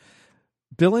me.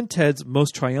 Bill and Ted's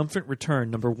Most Triumphant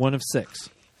Return, number 1 of 6.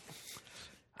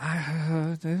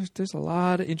 There's a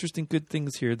lot of interesting, good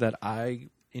things here that I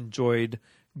enjoyed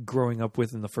growing up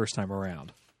with in the first time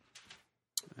around.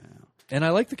 And I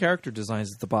like the character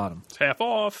designs at the bottom. It's half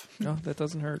off. No, that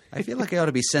doesn't hurt. I feel like I ought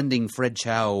to be sending Fred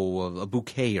Chow a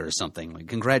bouquet or something. Like,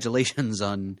 congratulations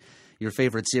on your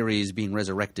favorite series being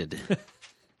resurrected.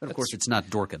 But of course, it's not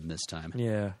Dorkin this time.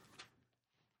 Yeah.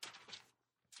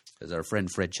 Because our friend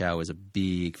Fred Chow is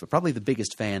probably the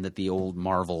biggest fan that the old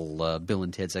Marvel Bill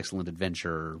and Ted's Excellent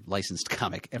Adventure licensed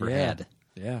comic ever had.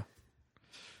 Yeah.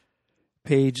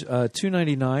 Page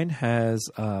 299 has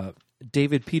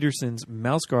David Peterson's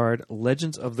Mouse Guard,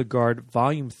 Legends of the Guard,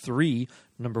 Volume 3,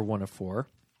 number 1 of 4.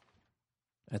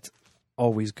 That's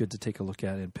always good to take a look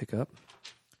at and pick up.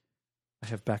 I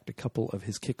have backed a couple of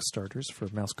his Kickstarters for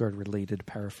Mouse Guard-related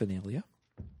paraphernalia.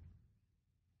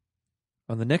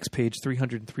 On the next page,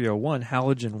 300 and 301,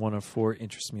 Halogen 1 of 4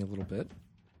 interests me a little bit.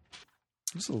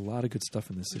 There's a lot of good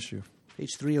stuff in this issue.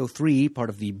 Page 303, part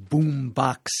of the Boom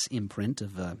Box imprint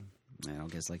of, I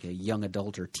guess, like a young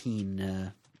adult or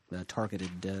teen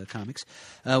targeted comics.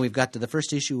 We've got the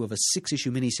first issue of a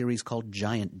 6-issue miniseries called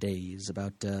Giant Days,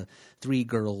 about 3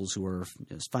 girls who are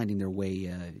finding their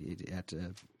way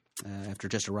after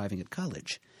just arriving at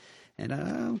college. And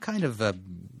I'm kind of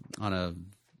on a...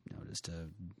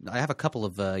 I have a couple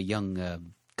of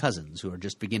young cousins who are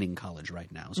just beginning college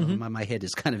right now, so my head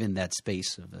is kind of in that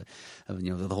space of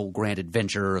the whole grand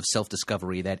adventure of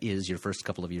self-discovery that is your first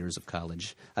couple of years of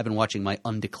college. I've been watching my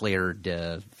undeclared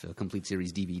complete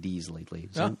series DVDs lately,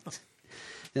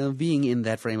 so being in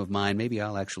that frame of mind, maybe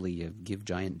I'll actually give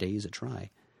Giant Days a try,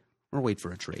 or wait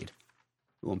for a trade.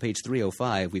 On page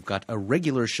 305, we've got a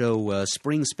regular show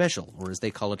spring special, or as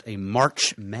they call it, a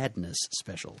March Madness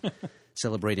special,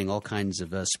 celebrating all kinds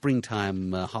of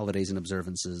springtime holidays and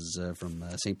observances from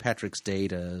St. Patrick's Day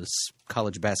to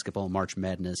college basketball March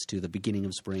Madness to the beginning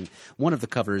of spring. One of the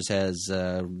covers has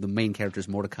the main characters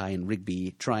Mordecai and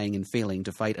Rigby trying and failing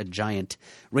to fight a giant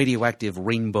radioactive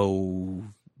rainbow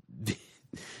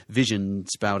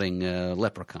vision-spouting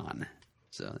leprechaun.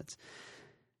 So that's...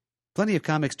 Plenty of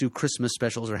comics do Christmas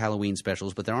specials or Halloween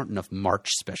specials, but there aren't enough March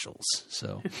specials.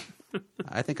 So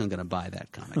I think I'm going to buy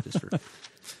that comic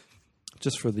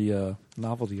just for the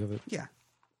novelty of it. Yeah.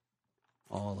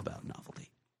 All about novelty.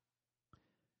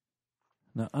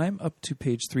 Now, I'm up to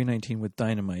page 319 with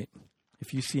Dynamite.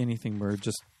 If you see anything weird,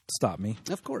 just stop me.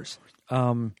 Of course.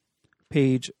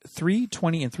 Page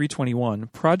 320 and 321,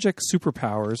 Project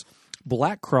Superpowers,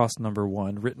 Black Cross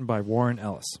 #1, written by Warren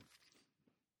Ellis.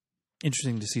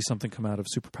 Interesting to see something come out of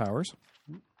Superpowers.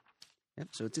 Yep.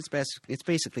 So it's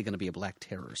basically going to be a Black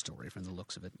Terror story from the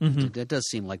looks of it. Mm-hmm. It does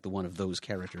seem like the one of those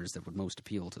characters that would most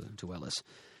appeal to Ellis.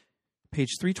 Page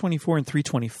 324 and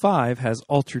 325 has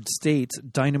Altered States,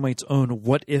 Dynamite's own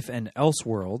What If and Else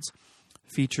worlds.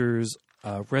 Features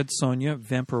Red Sonja,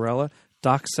 Vampirella,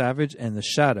 Doc Savage, and The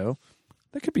Shadow.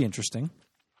 That could be interesting.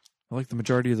 I like the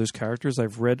majority of those characters.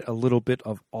 I've read a little bit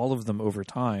of all of them over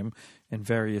time in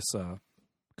various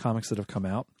comics that have come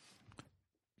out.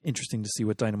 Interesting to see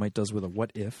what Dynamite does with a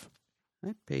What If.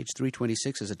 Right. Page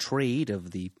 326 is a trade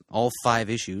of all 5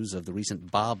 issues of the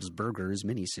recent Bob's Burgers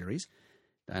miniseries.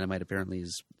 Dynamite apparently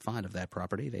is fond of that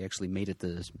property. They actually made it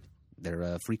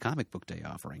their free comic book day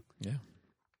offering. Yeah.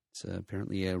 It's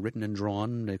apparently written and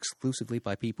drawn exclusively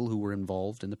by people who were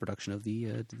involved in the production of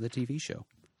the TV show,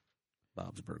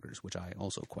 Bob's Burgers, which I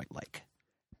also quite like.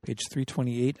 Page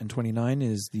 328 and 29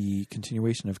 is the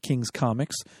continuation of King's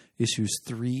Comics, issues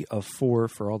 3 of 4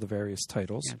 for all the various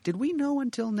titles. Yeah. Did we know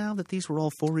until now that these were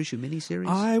all 4-issue miniseries?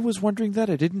 I was wondering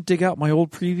that. I didn't dig out my old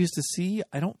previews to see.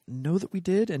 I don't know that we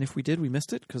did, and if we did, we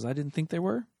missed it because I didn't think they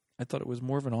were. I thought it was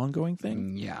more of an ongoing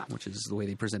thing. Yeah, which is the way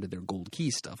they presented their Gold Key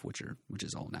stuff, which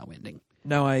is all now ending.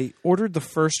 Now, I ordered the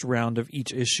first round of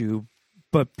each issue,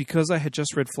 but because I had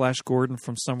just read Flash Gordon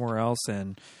from somewhere else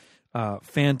and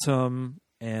Phantom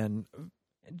and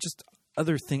just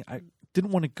other thing, I didn't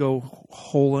want to go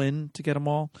whole in to get them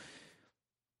all.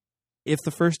 If the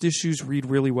first issues read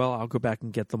really well, I'll go back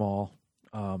and get them all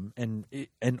and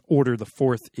order the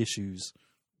 4th issues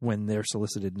when they're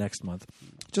solicited next month.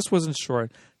 Just wasn't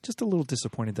sure. Just a little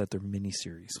disappointed that they're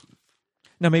miniseries.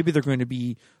 Now, maybe they're going to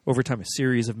be, over time, a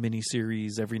series of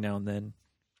miniseries every now and then.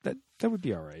 That would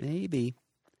be all right. Maybe.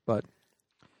 But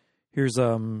here's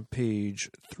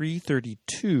page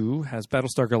 332, has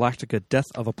Battlestar Galactica Death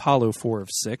of Apollo 4 of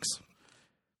 6.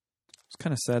 It's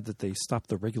kind of sad that they stopped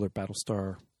the regular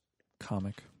Battlestar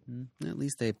comic. At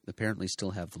least they apparently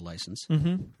still have the license.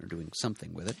 Mm-hmm. They're doing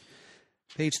something with it.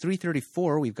 Page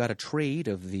 334, we've got a trade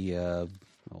of the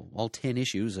all 10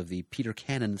 issues of the Peter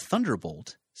Cannon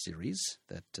Thunderbolt series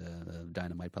that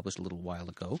Dynamite published a little while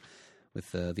ago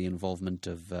with the involvement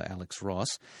of Alex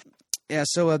Ross. Yeah,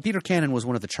 so Peter Cannon was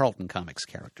one of the Charlton Comics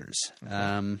characters.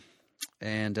 Okay.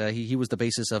 And he was the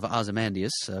basis of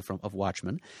Ozymandias of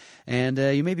Watchmen. And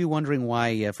you may be wondering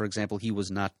why, for example, he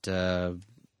was not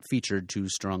featured too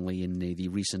strongly in the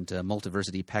recent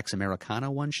Multiversity Pax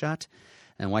Americana one-shot,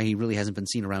 and why he really hasn't been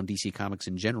seen around DC Comics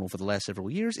in general for the last several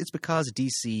years. It's because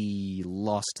DC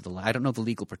lost I don't know the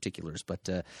legal particulars, but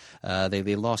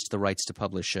they lost the rights to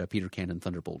publish Peter Cannon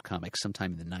Thunderbolt comics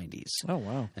sometime in the 90s. Oh,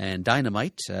 wow. And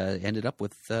Dynamite ended up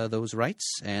with those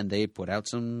rights, and they put out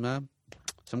some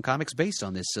comics based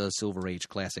on this Silver Age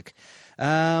classic.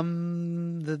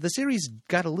 The series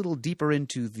got a little deeper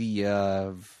into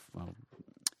the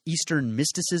Eastern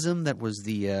mysticism that was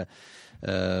the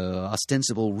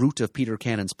ostensible root of Peter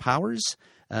Cannon's powers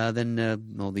than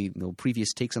the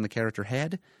previous takes on the character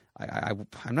had. I'm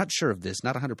not sure of this,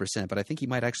 not 100%, but I think he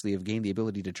might actually have gained the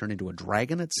ability to turn into a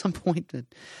dragon at some point.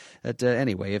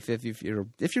 Anyway,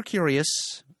 if you're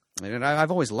curious, and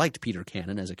I've always liked Peter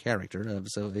Cannon as a character,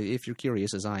 so if you're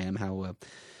curious, as I am, how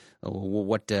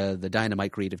what the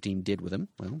Dynamite creative team did with him,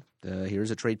 well,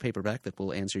 here's a trade paperback that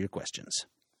will answer your questions.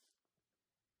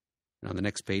 On the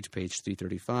next page, page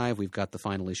 335, we've got the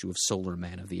final issue of Solar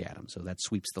Man of the Atom. So that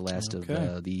sweeps the last of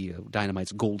the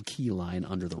Dynamite's Gold Key line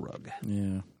under the rug.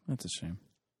 Yeah, that's a shame.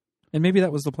 And maybe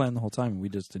that was the plan the whole time, and we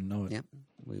just didn't know it. Yep,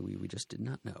 we just did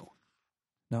not know.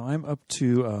 Now I'm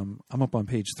up on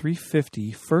page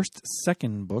 350, first,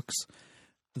 second books,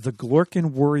 The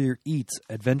Glorkin Warrior Eats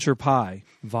Adventure Pie,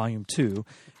 Volume 2,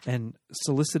 and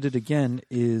solicited again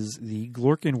is The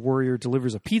Glorkin Warrior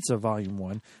Delivers a Pizza, Volume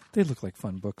 1. They look like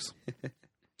fun books.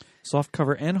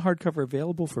 Softcover and hardcover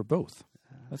available for both.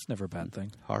 That's never a bad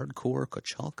thing. Hardcore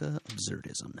Kochalka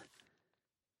absurdism.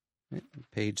 Right.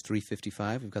 Page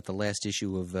 355, we've got the last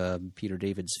issue of Peter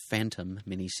David's Phantom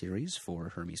miniseries for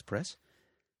Hermes Press.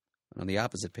 On the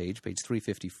opposite page, page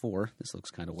 354, this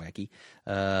looks kind of wacky,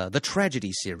 the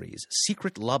Tragedy series,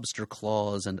 Secret Lobster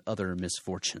Claws and Other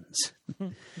Misfortunes.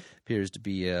 Appears to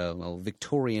be a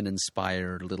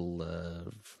Victorian-inspired little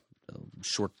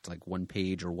short, like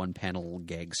one-page or one-panel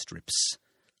gag strips.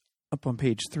 Up on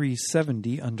page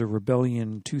 370, under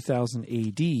Rebellion 2000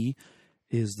 AD,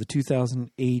 is the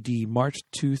 2000 AD March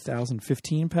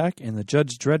 2015 pack and the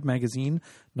Judge Dredd magazine,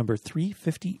 number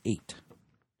 358.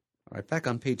 All right, back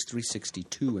on page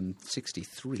 362 and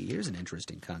 63, here's an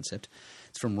interesting concept.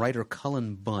 It's from writer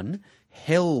Cullen Bunn,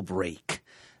 Hellbreak,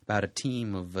 about a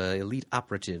team of elite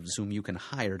operatives whom you can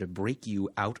hire to break you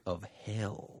out of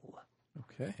hell.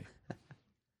 Okay.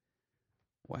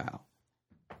 Wow.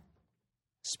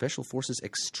 Special Forces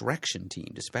Extraction Team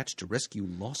dispatched to rescue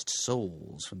lost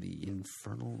souls from the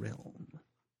infernal realm.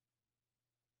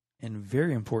 And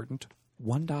very important,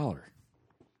 $1.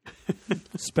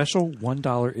 Special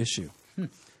 $1 issue.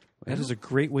 That is a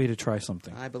great way to try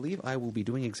something. I believe I will be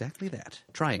doing exactly that,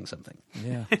 trying something,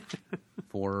 Yeah.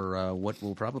 for what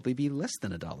will probably be less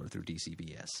than $1 through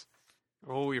DCBS.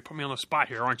 Oh, you're putting me on the spot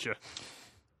here, aren't you?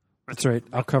 That's right.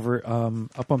 I'll cover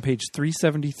up on page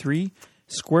 373.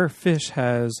 Square Fish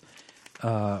has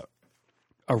a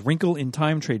Wrinkle in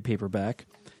Time trade paperback.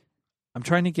 I'm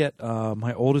trying to get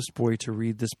my oldest boy to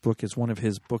read this book as one of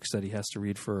his books that he has to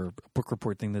read for a book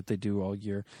report thing that they do all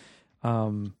year.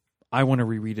 I want to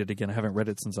reread it again. I haven't read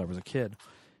it since I was a kid.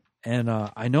 And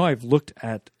I know I've looked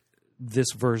at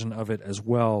this version of it as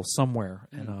well somewhere.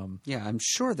 And Yeah, I'm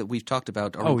sure that we've talked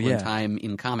about A Oh, Wrinkle in yeah. Time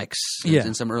in comics Yeah.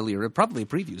 in some earlier, probably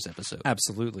previews episode.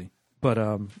 absolutely. But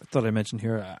I thought I mentioned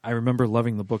here, I remember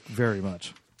loving the book very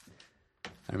much.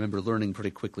 I remember learning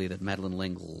pretty quickly that Madeline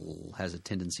L'Engle has a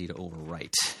tendency to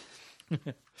overwrite.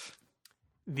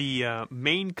 The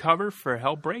main cover for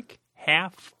Hellbreak,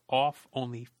 half off,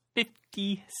 only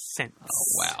 50 cents.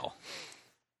 Wow.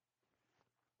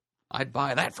 I'd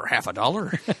buy that for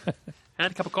 $50.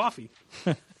 And a cup of coffee.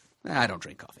 I don't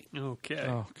drink coffee. Okay.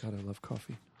 Oh, God, I love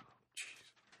coffee.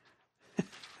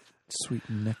 Sweet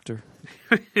nectar.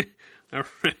 All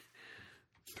right.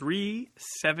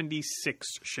 376,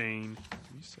 Shane.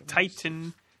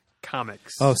 Titan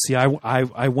Comics. Oh, see, I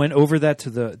went over that to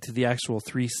the actual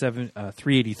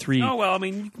 383. Oh, well, I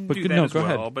mean, you can but do good, that no, as go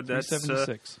well. ahead. But that's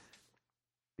 376.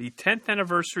 the 10th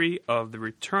anniversary of the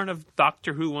return of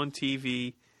Doctor Who on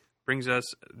TV. Brings us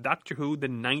Doctor Who, the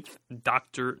 9th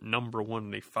Doctor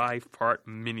 #1, a 5-part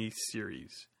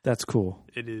mini-series. That's cool.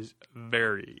 It is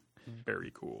very,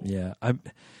 very cool. Yeah,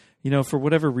 for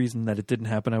whatever reason that it didn't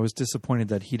happen, I was disappointed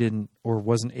that he didn't or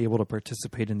wasn't able to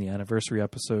participate in the anniversary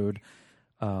episode.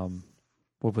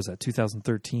 What was that?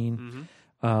 2013.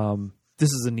 This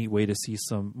is a neat way to see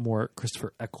some more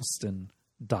Christopher Eccleston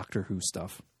Doctor Who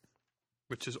stuff.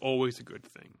 Which is always a good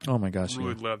thing. Oh my gosh!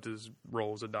 Really Yeah. loved his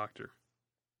role as a doctor.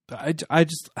 I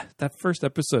just that first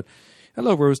episode.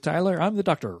 Hello, Rose Tyler. I'm the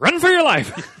Doctor. Run for your life.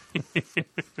 It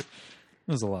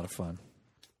was a lot of fun.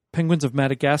 Penguins of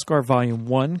Madagascar Volume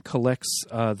 1 collects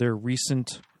their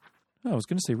recent. I was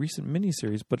going to say recent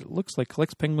miniseries, but it looks like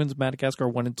collects Penguins of Madagascar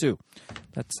 1 and 2.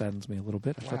 That saddens me a little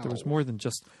bit. I thought there was more than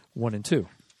just 1 and 2.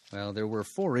 Well, there were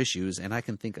 4 issues, and I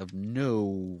can think of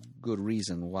no good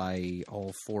reason why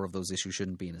all 4 of those issues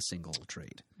shouldn't be in a single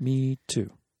trade. Me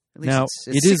too. At least Now it's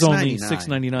it is only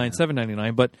 $6.99. $6.99,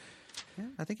 $7.99, but Yeah,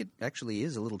 I think it actually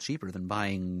is a little cheaper than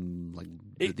buying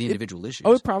the It- individual issues.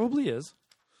 oh, it probably is.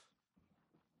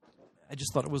 I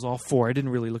just thought it was all 4. I didn't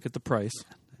really look at the price.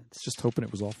 Just hoping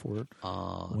it was all 4.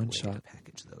 One One shot. to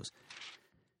package those.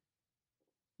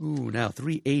 Ooh, now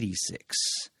 386.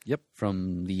 Yep.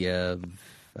 From the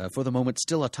for the moment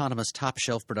still autonomous Top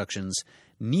Shelf Productions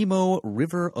Nemo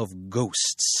River of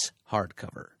Ghosts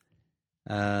hardcover.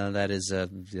 That is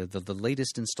the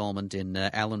latest installment in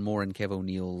Alan Moore and Kev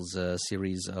O'Neill's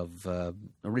series of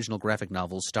original graphic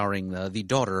novels starring the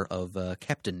daughter of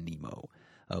Captain Nemo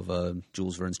of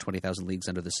Jules Verne's 20,000 Leagues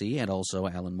Under the Sea, and also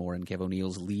Alan Moore and Kev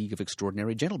O'Neill's League of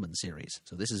Extraordinary Gentlemen series.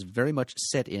 So this is very much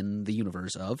set in the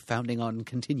universe of, founding on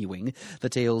continuing the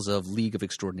tales of League of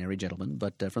Extraordinary Gentlemen,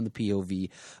 but from the POV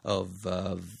of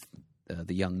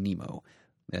the young Nemo.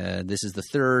 This is the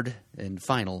third and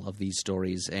final of these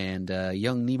stories, and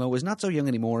young Nemo is not so young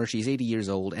anymore. She's 80 years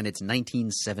old, and it's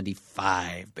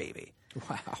 1975, baby.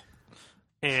 Wow.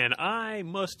 And I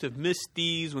must have missed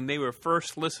these when they were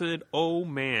first listed. Oh,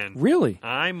 man. Really?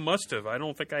 I must have. I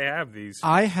don't think I have these.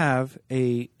 I have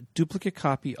a duplicate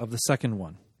copy of the second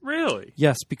one. Really?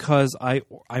 Yes, because I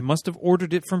must have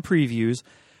ordered it from previews,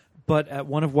 but at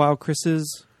one of Wild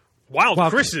Chris's Wild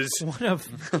Chris's. one of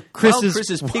Wild Chris's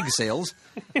Chris's pig sales.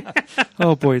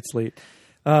 oh boy, it's late.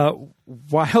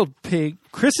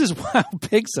 Chris's Wild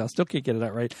Pig Sale. Still can't get it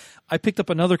out right. I picked up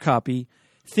another copy,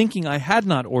 thinking I had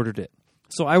not ordered it.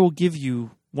 So I will give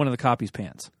you one of the copies,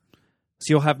 Pants.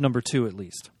 So you'll have number 2 at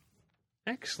least,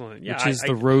 Excellent. Yeah, which is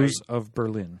the Rose of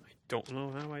Berlin. I don't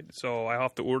know how so I'll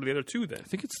have to order the other 2 then. I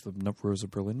think it's the Rose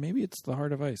of Berlin. Maybe it's the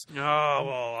Heart of Ice. Oh,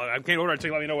 well, I can't order it until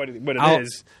you let me know what it I'll-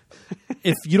 is.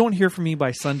 If you don't hear from me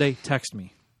by Sunday, text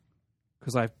me,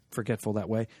 because I'm forgetful that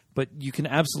way. But you can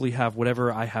absolutely have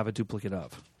whatever I have a duplicate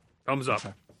of. Thumbs up.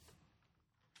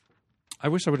 I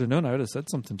wish I would have known. I would have said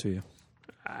something to you.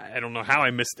 I don't know how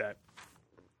I missed that.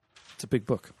 It's a big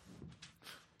book.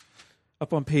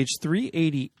 Up on page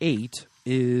 388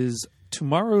 is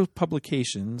Tomorrow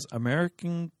Publications,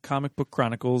 American Comic Book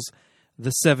Chronicles,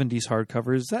 the 70s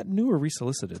hardcover. Is that new or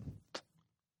resolicited?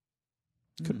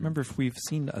 Couldn't remember if we've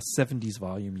seen a 70s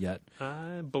volume yet.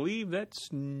 I believe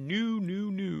that's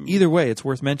new. Either way, it's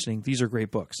worth mentioning. These are great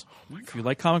books. If you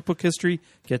like comic book history,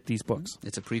 get these books.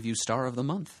 It's a preview star of the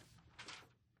month.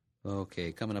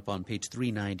 Okay, coming up on page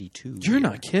 392. You're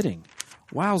not kidding.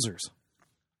 Wowzers.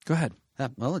 Go ahead.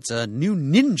 Well, it's a new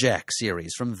Ninjak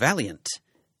series from Valiant.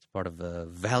 It's part of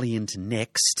Valiant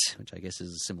Next, which I guess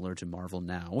is similar to Marvel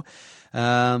Now.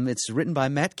 It's written by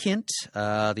Matt Kint.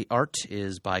 The art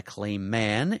is by Clay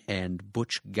Mann and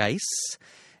Butch Geis.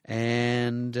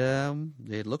 And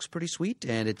it looks pretty sweet,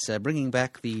 and it's bringing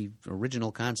back the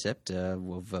original concept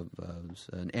of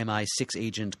an MI6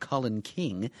 agent, Colin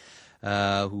King,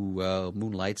 who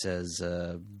moonlights as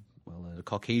a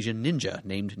Caucasian ninja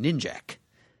named Ninjak.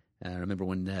 I remember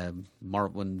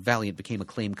when Valiant became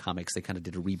Acclaim Comics, they kind of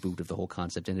did a reboot of the whole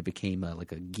concept, and it became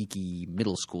like a geeky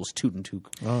middle school student who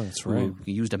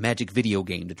used a magic video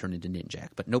game to turn into Ninjak.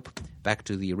 But nope, back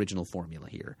to the original formula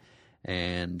here,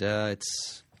 and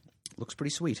looks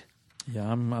pretty sweet.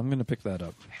 Yeah, I'm going to pick that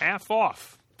up. Half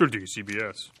off for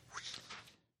DCBS.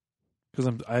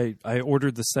 Because I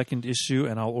ordered the second issue,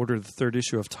 and I'll order the third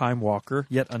issue of Time Walker,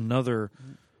 yet another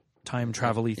time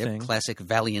travel-y thing. Classic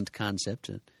Valiant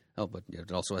concept. But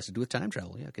it also has to do with time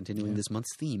travel. Yeah, continuing this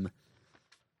month's theme.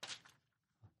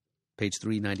 Page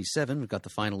 397, we've got the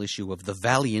final issue of the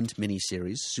Valiant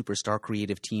miniseries. Superstar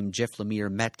creative team Jeff Lemire,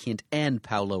 Matt Kint, and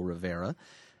Paulo Rivera.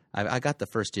 I got the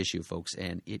first issue, folks,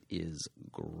 and it is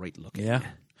great looking. Yeah.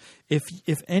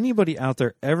 If anybody out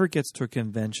there ever gets to a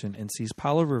convention and sees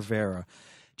Paulo Rivera,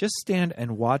 just stand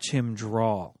and watch him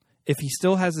draw. If he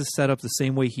still has his setup the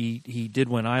same way he did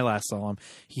when I last saw him,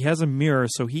 he has a mirror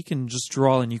so he can just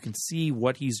draw and you can see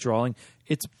what he's drawing.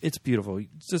 It's beautiful.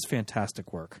 It's just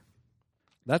fantastic work.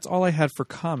 That's all I had for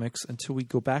comics until we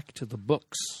go back to the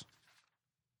books.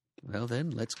 Well,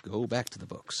 then, let's go back to the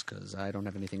books, because I don't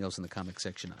have anything else in the comic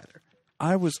section either.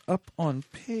 I was up on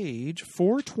page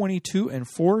 422 and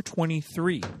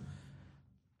 423.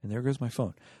 And there goes my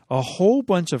phone. A whole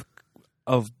bunch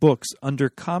of books under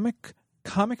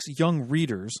Comics Young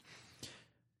Readers,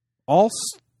 all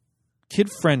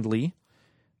kid-friendly.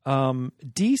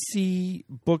 DC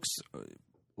books,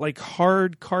 like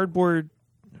hard cardboard,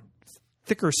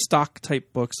 thicker stock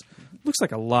type books. Looks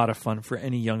like a lot of fun for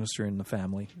any youngster in the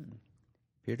family.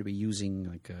 Appear to be using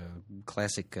like a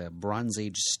classic Bronze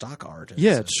Age stock art.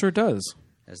 It sure does.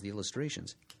 As the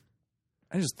illustrations.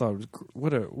 I just thought,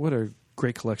 what a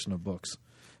great collection of books.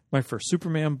 My first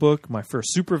Superman book, my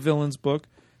first supervillains book,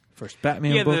 first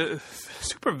Batman book. Yeah, the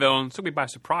supervillain took me by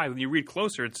surprise. When you read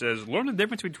closer, it says, learn the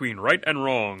difference between right and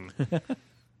wrong.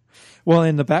 Well,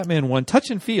 in the Batman one, touch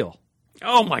and feel.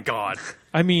 Oh, my God.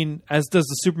 I mean, as does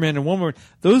the Superman and Wonder Woman.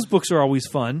 Those books are always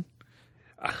fun.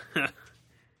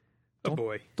 Oh,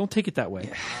 boy. Don't take it that way.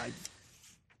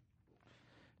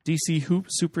 DC Hoop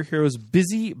Superheroes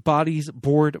Busy Bodies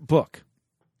board book.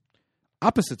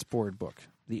 Opposites board book.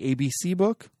 The ABC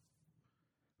book.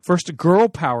 First Girl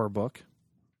Power book.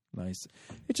 Nice.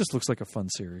 It just looks like a fun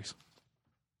series.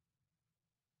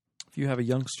 If you have a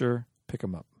youngster, pick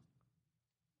them up.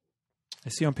 I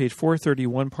see on page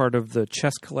 431 part of the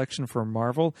chess collection for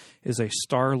Marvel is a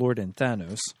Star-Lord and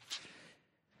Thanos.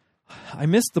 I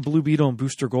missed the Blue Beetle and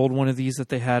Booster Gold one of these that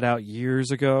they had out years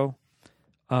ago.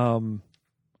 I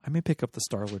may pick up the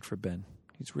Star-Lord for Ben.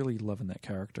 He's really loving that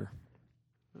character.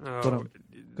 Oh, go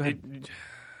ahead.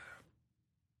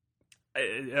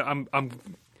 I'm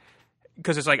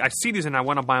because it's like I see these and I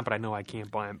want to buy them, but I know I can't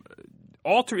buy them.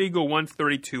 Alter Ego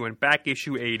 132 and back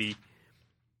issue 80.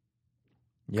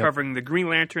 Yep. Covering the Green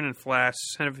Lantern and Flash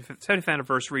 75th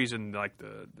anniversaries and like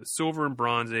the Silver and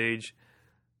Bronze Age.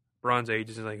 Bronze Age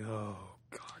is like, oh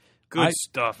god, good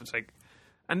stuff. It's like,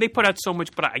 and they put out so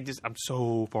much, but I'm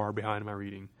so far behind in my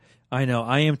reading. I know,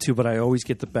 I am too, but I always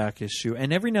get the back issue,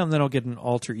 and every now and then I'll get an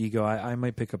Alter Ego. I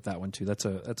might pick up that one too. That's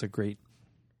a great,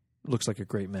 looks like a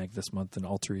great mag this month, an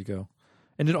Alter Ego,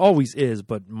 and it always is.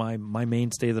 But my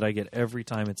mainstay that I get every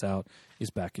time it's out is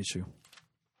back issue.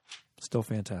 Still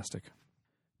fantastic.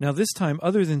 Now, this time,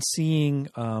 other than seeing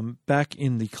back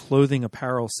in the clothing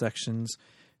apparel sections,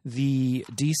 the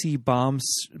DC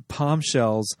Palm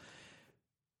Shells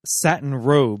satin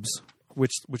robes,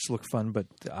 which look fun, but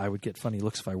I would get funny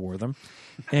looks if I wore them.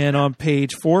 And on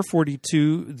page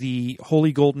 442, the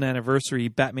Holy Golden Anniversary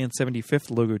Batman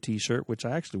 75th logo T-shirt, which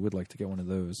I actually would like to get one of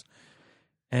those.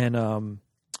 And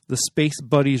the Space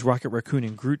Buddies Rocket Raccoon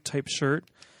and Groot type shirt.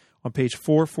 On page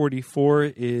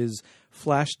 444 is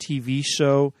Flash TV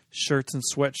show shirts and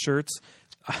sweatshirts.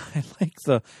 I like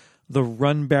the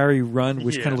Run Barry Run,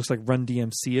 which kind of looks like Run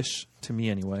DMC-ish to me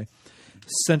anyway.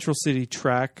 Central City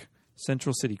Track,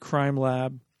 Central City Crime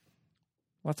Lab.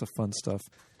 Lots of fun stuff.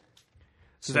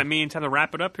 Does that mean time to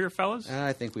wrap it up here, fellas?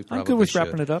 I think we probably I'm good with should.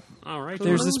 wrapping it up. All right.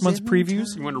 There's this month's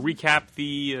previews. You want to recap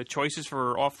the choices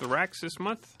for Off the Racks this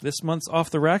month? This month's Off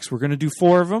the Racks, we're going to do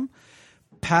 4 of them.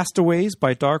 Pastaways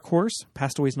by Dark Horse.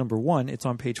 Pastaways number 1. It's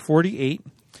on page 48.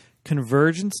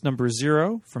 Convergence number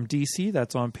 0 from DC.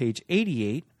 That's on page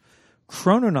 88.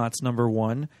 Chrononauts number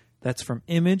 1. That's from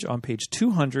Image on page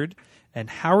 200. And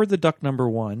Howard the Duck number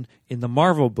 1 in the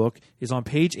Marvel book is on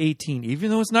page 18. Even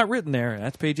though it's not written there,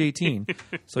 that's page 18.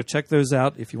 So check those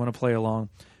out if you want to play along.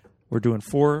 We're doing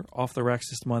 4 Off the Racks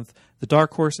this month. The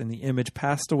Dark Horse and the Image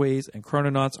Pastaways and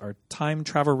Chrononauts are time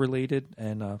travel related,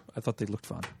 and I thought they looked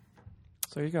fun.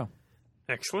 So there you go.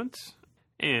 Excellent.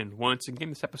 And once again,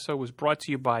 this episode was brought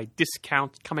to you by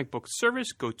Discount Comic Book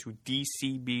Service. Go to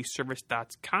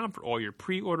dcbservice.com for all your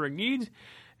pre-ordering needs.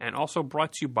 And also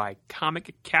brought to you by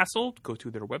Comic Castle. Go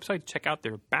to their website, check out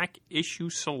their back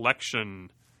issue selection.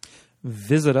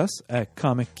 Visit us at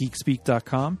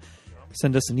comicgeekspeak.com.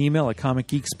 Send us an email at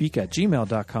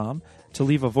comicgeekspeak@gmail.com. To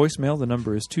leave a voicemail, the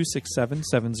number is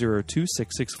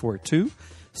 267-702-6642.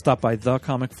 Stop by the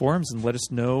Comic Forums and let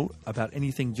us know about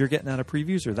anything you're getting out of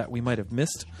previews or that we might have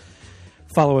missed.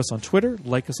 Follow us on Twitter.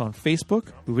 Like us on Facebook.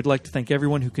 We would like to thank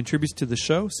everyone who contributes to the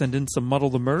show. Send in some Muddle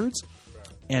the Merds.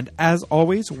 And as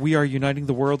always, we are uniting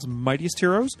the world's mightiest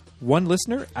heroes, one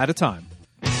listener at a time.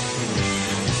 We got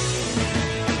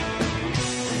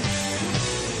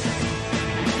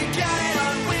it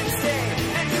on Wednesday,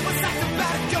 and it was talked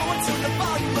about it going to the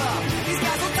volume up. These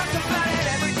guys will talk about it,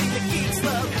 everything that geeks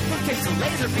love. From cakes to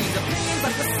laser beams, opinions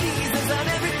like the seasons on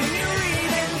everything you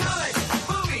read. And comics,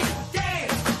 movies,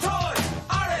 games, toys,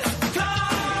 artists,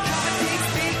 comic geek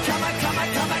speak, comic geek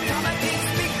speak, comic geek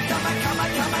speak,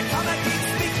 comic geek speak,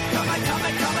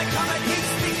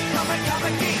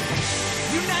 comic geek.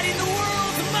 Uniting the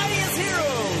world's mightiest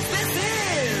heroes.